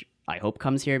 which I hope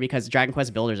comes here because Dragon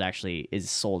Quest Builders actually is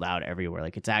sold out everywhere.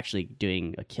 Like it's actually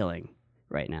doing a killing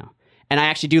right now. And I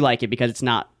actually do like it because it's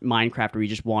not Minecraft where you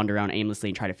just wander around aimlessly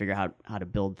and try to figure out how to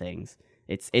build things.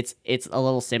 It's a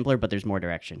little simpler, but there's more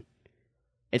direction.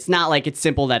 It's not like it's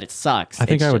simple that it sucks. I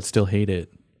think It's I would just- still hate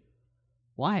it.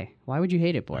 Why? Why would you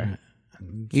hate it, boy?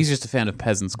 He's just a fan of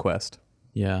Peasant's Quest.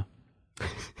 Yeah.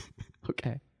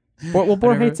 Okay,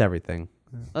 Bor hates everything.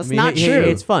 that's I mean, not he- true.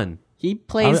 It's fun. He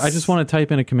plays. I just want to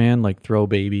type in a command like throw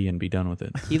baby and be done with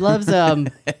it. He loves you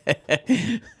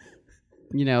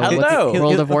know, Hello. what's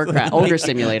World of Warcraft, Ogre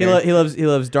Simulator. He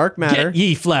loves Dark Matter.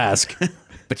 Ye flask.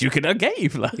 But you can get you.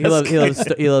 He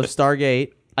loves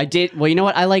Stargate. I did. Well, you know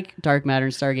what? I like Dark Matter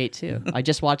and Stargate too. I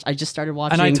just started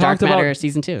watching And I Dark talked about- Matter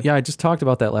season 2. Yeah, I just talked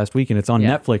about that last week, and it's on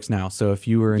Yeah. Netflix now. So if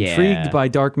you were Yeah. intrigued by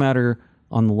Dark Matter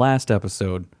on the last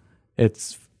episode,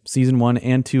 it's season 1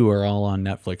 and 2 are all on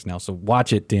Netflix now. So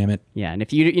watch it, damn it. Yeah, and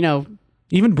if you know,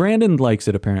 Even Brandon likes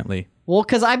it apparently. well,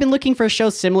 because I've been looking for a show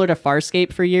similar to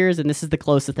Farscape for years, and this is the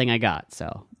closest thing I got.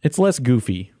 So It's less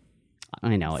goofy.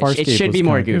 I know it Farscape should was be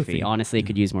more kinda goofy. goofy. Honestly, it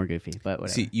could use more goofy, but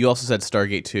whatever. See, you also said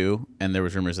Stargate 2, and there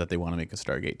was rumors that they want to make a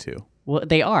Stargate 2. Well,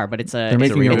 they are, but it's a They're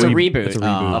making a it's a reboot. reboot It's a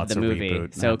reboot. of It's the a movie.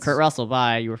 reboot. So That's- Kurt Russell,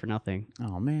 bye. You were for nothing.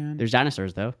 Oh man. There's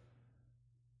dinosaurs though.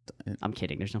 I'm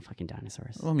kidding. There's no fucking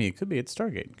dinosaurs. Well, I mean, it could be. It's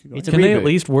Stargate. It could go It's a ahead. Can they reboot. at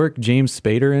least work James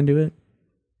Spader into it?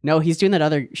 No, he's doing that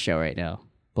other show right now.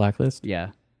 Blacklist? Yeah.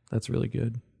 That's really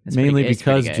good. It's Mainly pretty- it's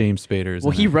pretty because good. James Spader is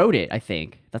Well, in he it. wrote it, I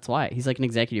think. That's why. He's like an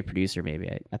executive producer, maybe.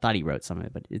 I thought he wrote some of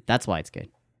it, but that's why it's good.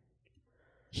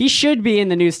 He should be in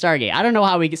the new Stargate. I don't know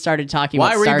how we started talking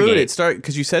Why about Stargate. reboot it?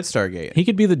 Because you said Stargate. He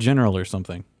could be the general or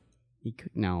something. He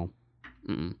could, no.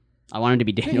 Mm-mm. I want him to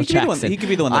be Daniel he could be the one- Jackson. he could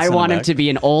be the one that I sent him want him back. to be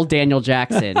an old Daniel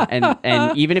Jackson.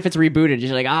 and even if it's rebooted,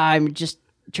 just like, I'm just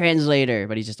translator,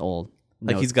 but he's just old.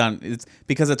 Like No. he's gone. It's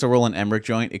because it's a Roland Emmerich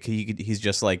joint. He's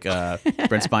just like Brent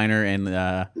Spiner and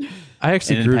I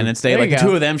actually in grew Independence Day. There Like you the go.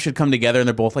 two of them should come together, and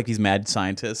they're both like these mad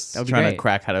scientists That would be trying to great.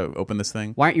 crack how to open this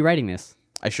thing. Why aren't you writing this?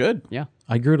 I should. Yeah.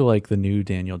 I grew to like the new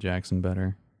Daniel Jackson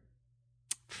better.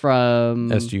 From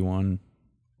SG1.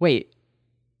 Wait,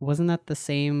 wasn't that the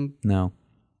same? No.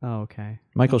 Oh, okay.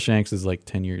 Michael Shanks is like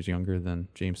 10 years younger than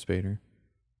James Spader.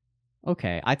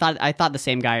 Okay. I thought the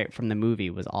same guy from the movie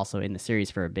was also in the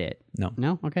series for a bit. No.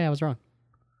 No? Okay, I was wrong.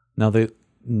 Now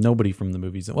nobody from the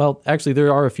movies. Well, actually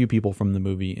there are a few people from the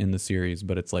movie in the series,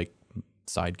 but it's like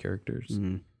side characters.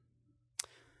 Mm-hmm.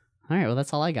 All right, well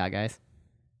that's all I got, guys.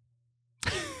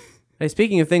 Hey,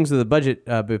 speaking of things with a budget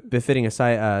befitting a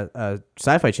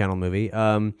sci-fi channel movie,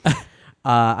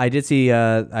 I did see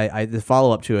the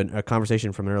follow-up to a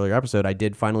conversation from an earlier episode. I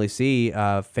did finally see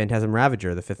Phantasm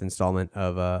Ravager, the 5th installment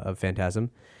of Phantasm.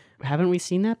 Haven't we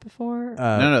seen that before?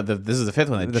 No, this is the fifth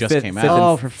one that the just fifth- came fifth out. and-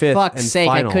 Oh, for fifth fuck's and sake!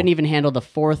 final. I couldn't even handle the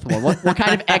fourth one. What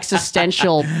kind of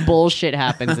existential bullshit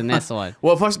happens in this one?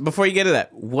 Well, first, before you get to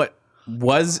that, what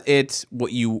was it?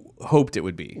 What you hoped it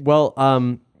would be? Well,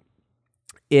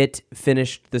 it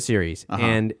finished the series,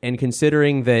 and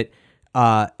considering that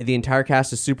the entire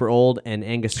cast is super old and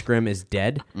Angus Scrimm is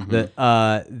dead,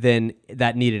 then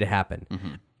that needed to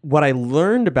happen. What I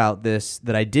learned about this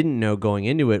that I didn't know going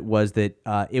into it was that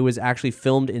it was actually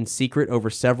filmed in secret over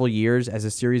several years as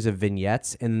a series of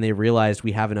vignettes, and then they realized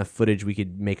we have enough footage we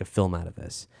could make a film out of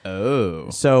this. Oh,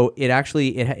 So it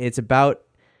actually it's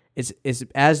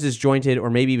as disjointed or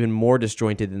maybe even more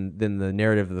disjointed than the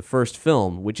narrative of the first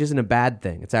film, which isn't a bad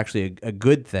thing. It's actually a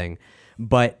good thing,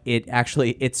 but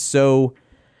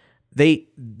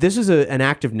this is an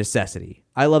act of necessity.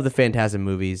 I love the Phantasm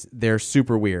movies. They're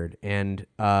super weird and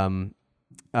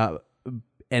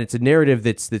it's a narrative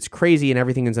that's crazy and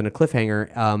everything is on a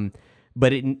cliffhanger.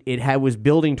 But it was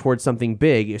building towards something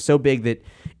big. It was so big that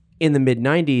in the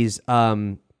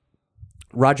mid-90s,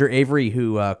 Roger Avery,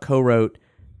 who co-wrote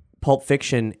Pulp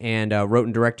Fiction and wrote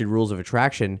and directed Rules of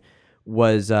Attraction,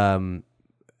 was had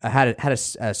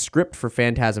a script for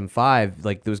Phantasm 5,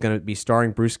 like there was going to be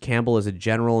starring Bruce Campbell as a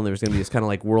general, and there was going to be this kind of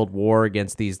like world war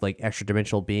against these like extra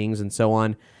dimensional beings and so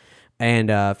on.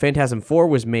 And Phantasm 4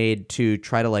 was made to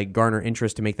try to like garner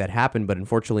interest to make that happen, but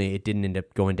unfortunately it didn't end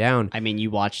up going down. I mean, we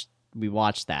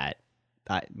watched that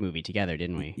movie together,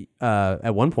 didn't we?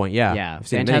 At one point, yeah. Yeah. I've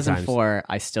seen it many Phantasm times. 4,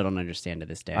 I still don't understand to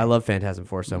this day. I love Phantasm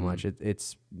 4 so much.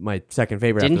 It's my second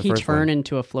favorite Didn't after the he first turn one.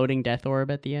 into a floating death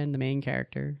orb at the end, the main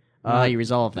character? How you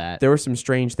resolve that? There were some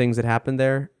strange things that happened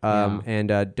there,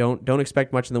 and don't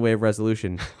expect much in the way of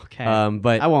resolution. Okay.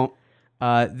 But I won't.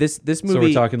 This movie. So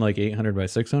we're talking like 800 by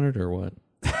 600 or what?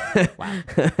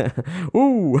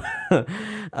 Ooh,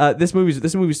 this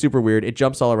movie's super weird. It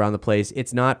jumps all around the place.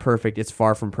 It's not perfect. It's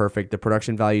far from perfect. The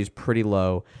production value is pretty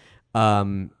low.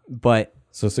 But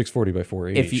So 640 by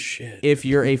 480. if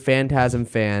you're a Phantasm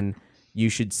fan, you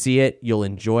should see it. You'll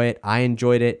enjoy it. I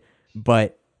enjoyed it,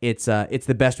 but it's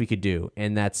the best we could do,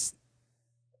 and it's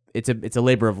a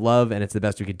labor of love, and it's the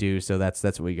best we could do. So that's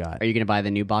what we got. Are you going to buy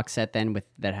the new box set then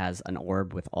that has an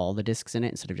orb with all the discs in it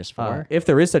instead of just 4? If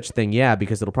there is such a thing, yeah,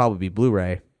 because it'll probably be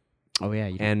Blu-ray. Oh yeah,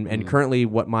 And currently,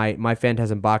 what my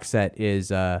Phantasm box set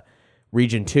is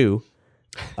Region 2.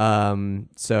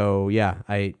 So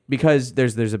yeah, because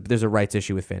there's a rights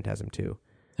issue with Phantasm 2.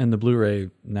 And the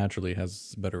Blu-ray naturally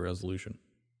has better resolution.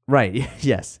 Right.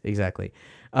 Yes. Exactly.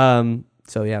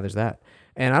 So yeah, there's that.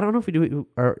 And I don't know if we do.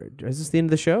 Is this the end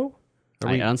of the show?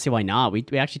 I don't see why not. We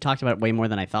actually talked about it way more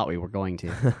than I thought we were going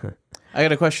to. I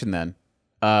got a question then.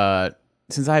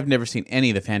 Since I've never seen any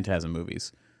of the Phantasm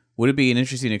movies, would it be an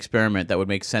interesting experiment that would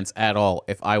make sense at all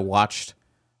if I watched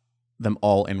them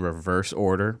all in reverse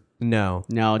order? No.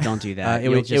 No, don't do that. It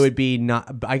would be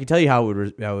not. I can tell you how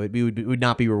it would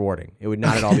not be rewarding. It would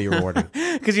not at all be rewarding.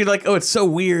 Because you're like, oh, it's so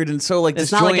weird and so like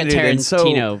It's not like a disjointed and so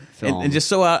Tarantino film. and just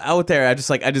so out there. I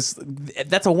just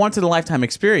that's a once in a lifetime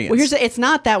experience. Well, it's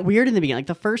not that weird in the beginning. Like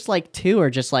the first like 2 are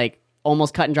just like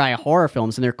almost cut and dry horror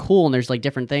films, and they're cool, and there's like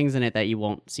different things in it that you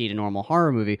won't see in a normal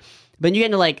horror movie. But then you get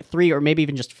into like 3 or maybe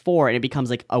even just 4, and it becomes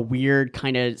like a weird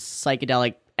kind of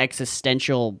psychedelic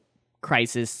existential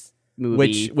crisis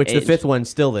movie, which the 5th one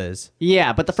still is.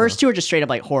 Yeah, but the first 2 are just straight up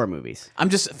like horror movies. I'm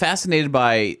just fascinated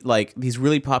by like these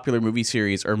really popular movie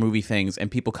series or movie things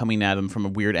and people coming at them from a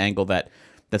weird angle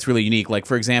that's really unique. Like,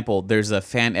 for example, there's a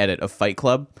fan edit of Fight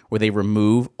Club where they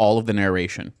remove all of the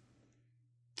narration.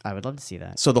 I would love to see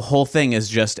that. So the whole thing is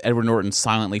just Edward Norton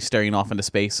silently staring off into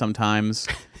space sometimes.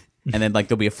 And then like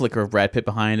there'll be a flicker of Brad Pitt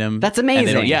behind him. That's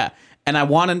amazing. And yeah. And I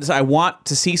want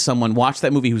to see someone watch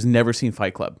that movie who's never seen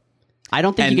Fight Club. I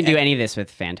don't think you can do any of this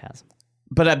with Phantasm.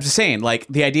 But I'm just saying, like,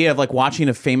 the idea of, like, watching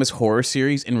a famous horror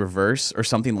series in reverse or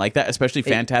something like that, especially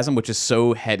Phantasm, which is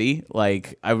so heady,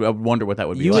 like, I would wonder what that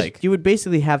would be like. You would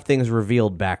basically have things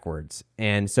revealed backwards.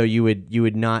 And so you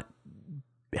would not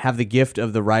have the gift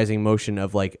of the rising motion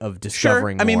of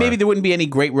discovering I mean, more. maybe there wouldn't be any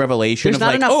great revelation There's of, not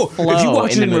like, enough oh, flow if you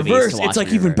watch in it in the movies reverse, to watch it's, like,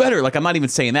 it in even reverse. better. Like, I'm not even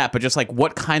saying that, but just, like,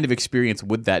 what kind of experience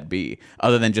would that be?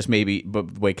 Other than just maybe,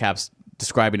 but the way Cap's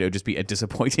describing it would just be a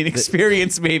disappointing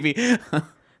experience, maybe.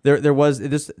 There was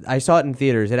this. I saw it in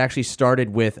theaters. It actually started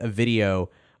with a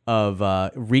video of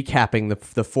recapping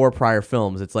the 4 prior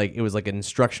films. It was like an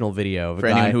instructional video of a For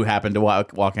guy anyone who happened to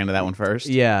walk into that one first.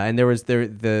 Yeah, and it was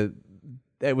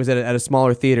at a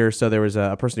smaller theater, so there was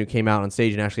a person who came out on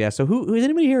stage and actually asked, "So who has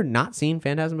anybody here not seen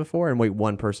Phantasm before?" And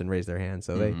one person raised their hand,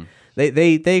 so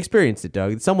they experienced it.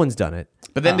 Doug, someone's done it.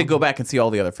 But then to go back and see all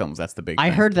the other films, that's the big I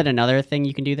thing. heard that another thing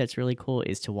you can do that's really cool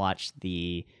is to watch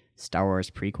the Star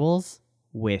Wars prequels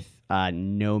with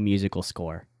no musical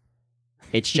score.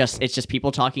 It's just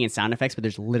people talking and sound effects, but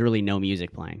there's literally no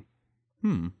music playing.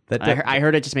 I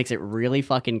heard it just makes it really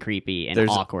fucking creepy and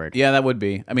awkward. Yeah, that would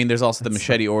be. I mean, there's also the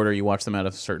Machete order. You watch them out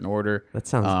of a certain order. That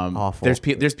sounds awful.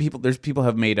 There's people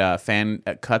have made fan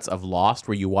cuts of Lost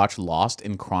where you watch Lost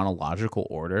in chronological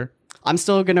order. I'm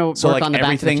still gonna work on the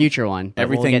Back to the Future one. But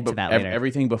we'll get to that later.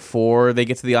 Everything before they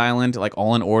get to the island, like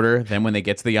all in order. Then when they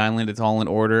get to the island, it's all in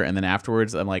order. And then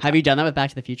afterwards, I'm like, have you done that with Back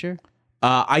to the Future?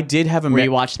 I did have where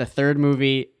you watched the 3rd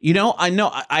movie. You know, I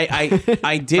know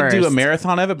I did do a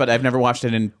marathon of it, but I've never watched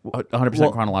it in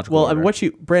 100% chronological order. Well,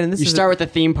 Brandon, You start with the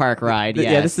theme park ride. Yes.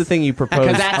 Yeah, this is the thing you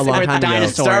proposed a long time ago.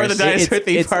 Start with the dinosaur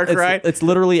theme park ride. It's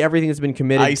literally everything that's been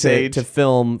committed to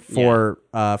film for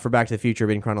Back to the Future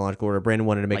in chronological order. Brandon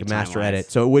wanted to make a master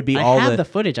edit, so it would be all the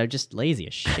footage. I'm just lazy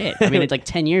as shit. I mean, it's like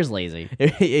 10 years lazy.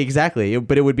 Exactly,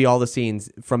 but it would be all the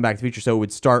scenes from Back to the Future. So it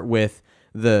would start with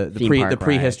the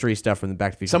prehistory stuff from the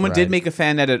Back to the Future. Someone did make a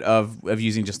fan edit of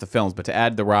using just the films, but to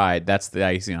add the ride, that's the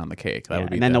icing on the cake. That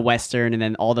would be and then the Western, and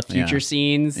then all the future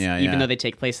scenes, Yeah, even though they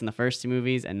take place in the first 2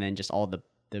 movies, and then just all the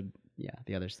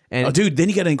others. And dude, then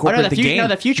you got to incorporate the game. No,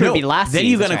 the future would be last. Then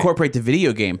scenes, you got to that's incorporate the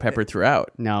video game peppered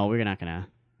throughout. No, we're not gonna.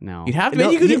 No, You'd have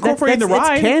to. You could incorporate the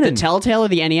ride. It's canon. The Telltale or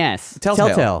the NES?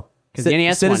 Telltale. Because the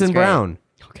NES Citizen one's great. Brown.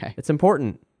 Okay. It's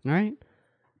important. All right.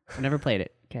 I've never played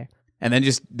it. Okay. And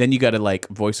then you got to like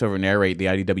voiceover narrate the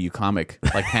IDW comic,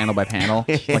 like panel by panel,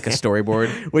 like a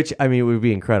storyboard. Which, I mean, it would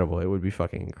be incredible. It would be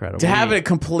fucking incredible. To have a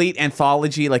complete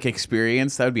anthology like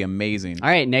experience, that would be amazing. All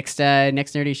right. Next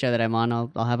nerdy show that I'm on,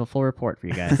 I'll have a full report for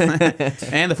you guys.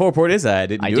 And the full report is I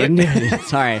didn't do it.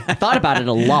 Sorry. I thought about it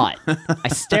a lot. I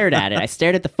stared at it. I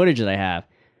stared at the footage that I have.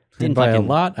 And by a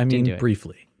lot, I mean do it.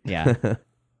 briefly. Yeah.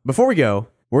 Before we go,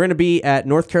 we're going to be at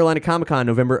North Carolina Comic Con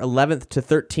November 11th to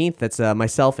 13th. That's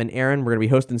myself and Aaron. We're going to be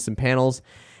hosting some panels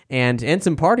and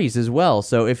some parties as well.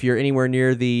 So if you're anywhere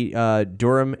near the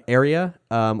Durham area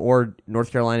or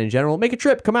North Carolina in general, make a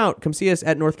trip. Come out. Come see us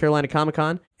at North Carolina Comic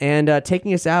Con. And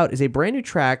taking us out is a brand new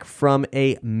track from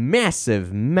a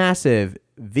massive, massive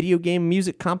video game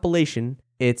music compilation.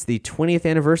 It's the 20th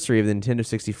anniversary of the Nintendo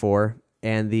 64,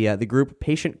 and the group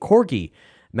Patient Corgi,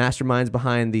 masterminds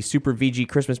behind the Super VG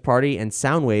Christmas Party and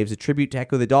Soundwaves, a tribute to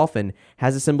Echo the Dolphin,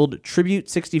 has assembled Tribute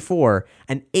 64,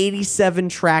 an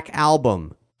 87-track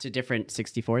album. To different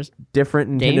 64s?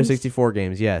 Different Nintendo Games? 64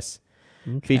 games, yes.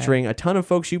 Okay. Featuring a ton of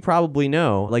folks you probably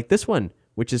know, like this one,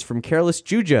 which is from Careless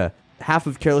Juja. Half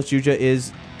of Careless Juja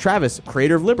is Travis,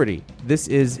 creator of Liberty. This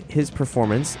is his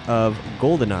performance of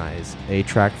Golden Eyes, a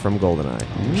track from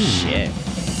GoldenEye. Shit.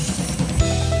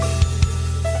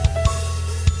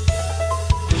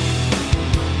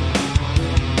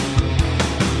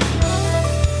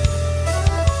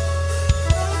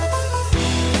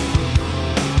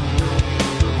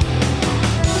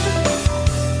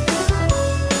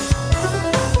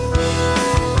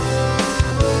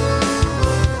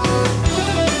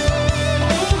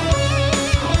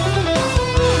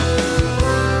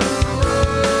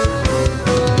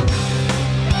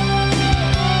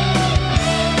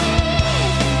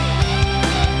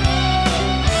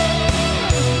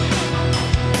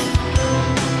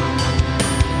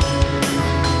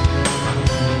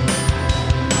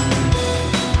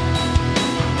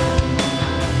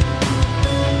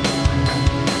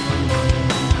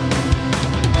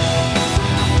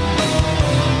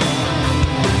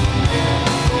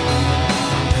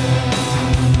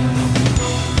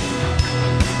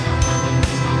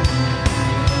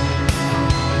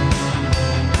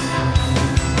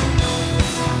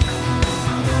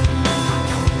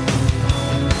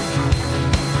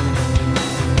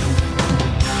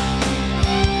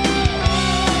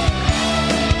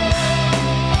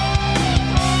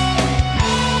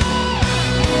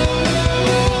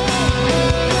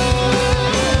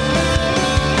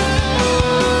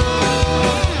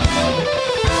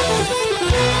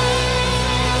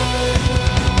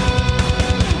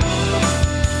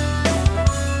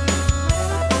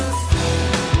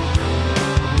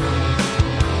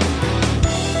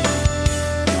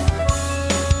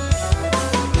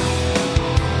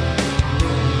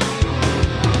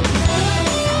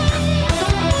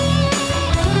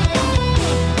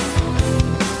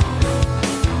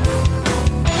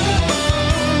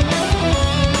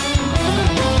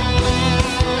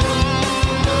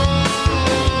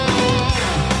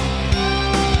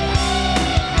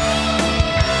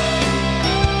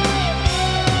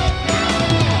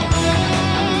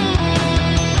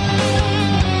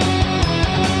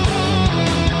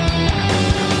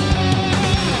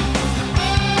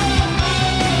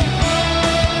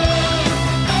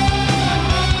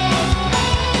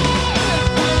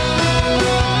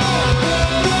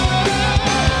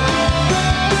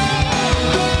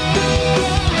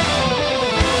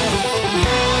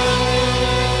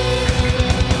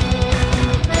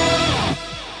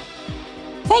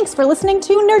 Thanks for listening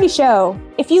to Nerdy Show.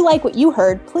 If you like what you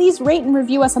heard, please rate and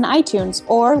review us on iTunes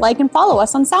or like and follow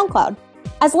us on SoundCloud.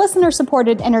 As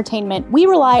listener-supported entertainment, we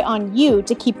rely on you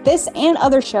to keep this and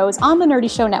other shows on the Nerdy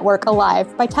Show Network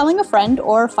alive by telling a friend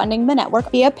or funding the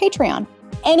network via Patreon.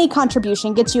 Any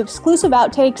contribution gets you exclusive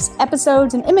outtakes,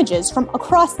 episodes, and images from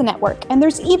across the network, and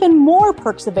there's even more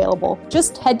perks available.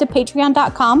 Just head to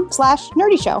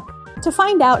patreon.com/nerdyshow. To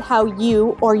find out how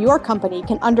you or your company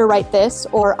can underwrite this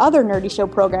or other Nerdy Show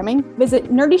programming,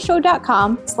 visit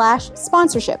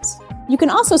nerdyshow.com/sponsorships. You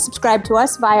can also subscribe to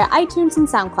us via iTunes and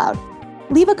SoundCloud.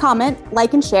 Leave a comment,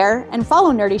 like and share, and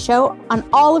follow Nerdy Show on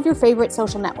all of your favorite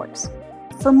social networks.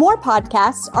 For more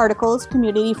podcasts, articles,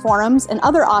 community forums, and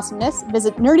other awesomeness,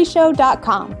 visit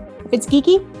nerdyshow.com. If it's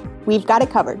geeky, we've got it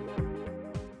covered.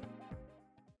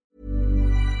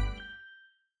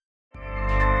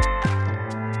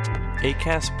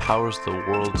 Acast powers the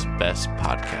world's best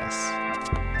podcasts.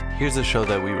 Here's a show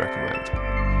that we recommend.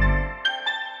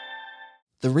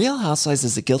 The Real Housewives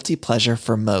is a guilty pleasure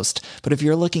for most, but if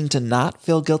you're looking to not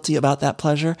feel guilty about that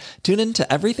pleasure, tune in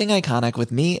to Everything Iconic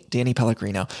with me, Danny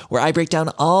Pellegrino, where I break down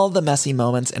all the messy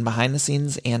moments and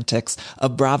behind-the-scenes antics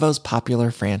of Bravo's popular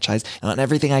franchise. And on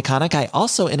Everything Iconic, I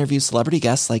also interview celebrity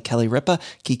guests like Kelly Ripa,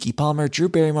 Keke Palmer, Drew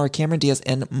Barrymore, Cameron Diaz,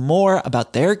 and more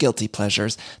about their guilty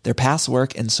pleasures, their past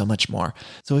work, and so much more.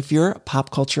 So if you're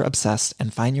pop culture obsessed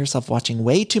and find yourself watching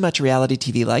way too much reality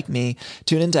TV like me,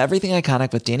 tune in to Everything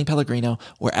Iconic with Danny Pellegrino,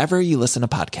 wherever you listen to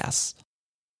podcasts.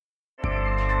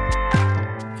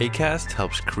 Acast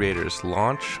helps creators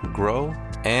launch, grow,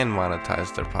 and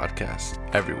monetize their podcasts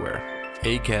everywhere.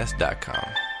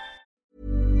 Acast.com.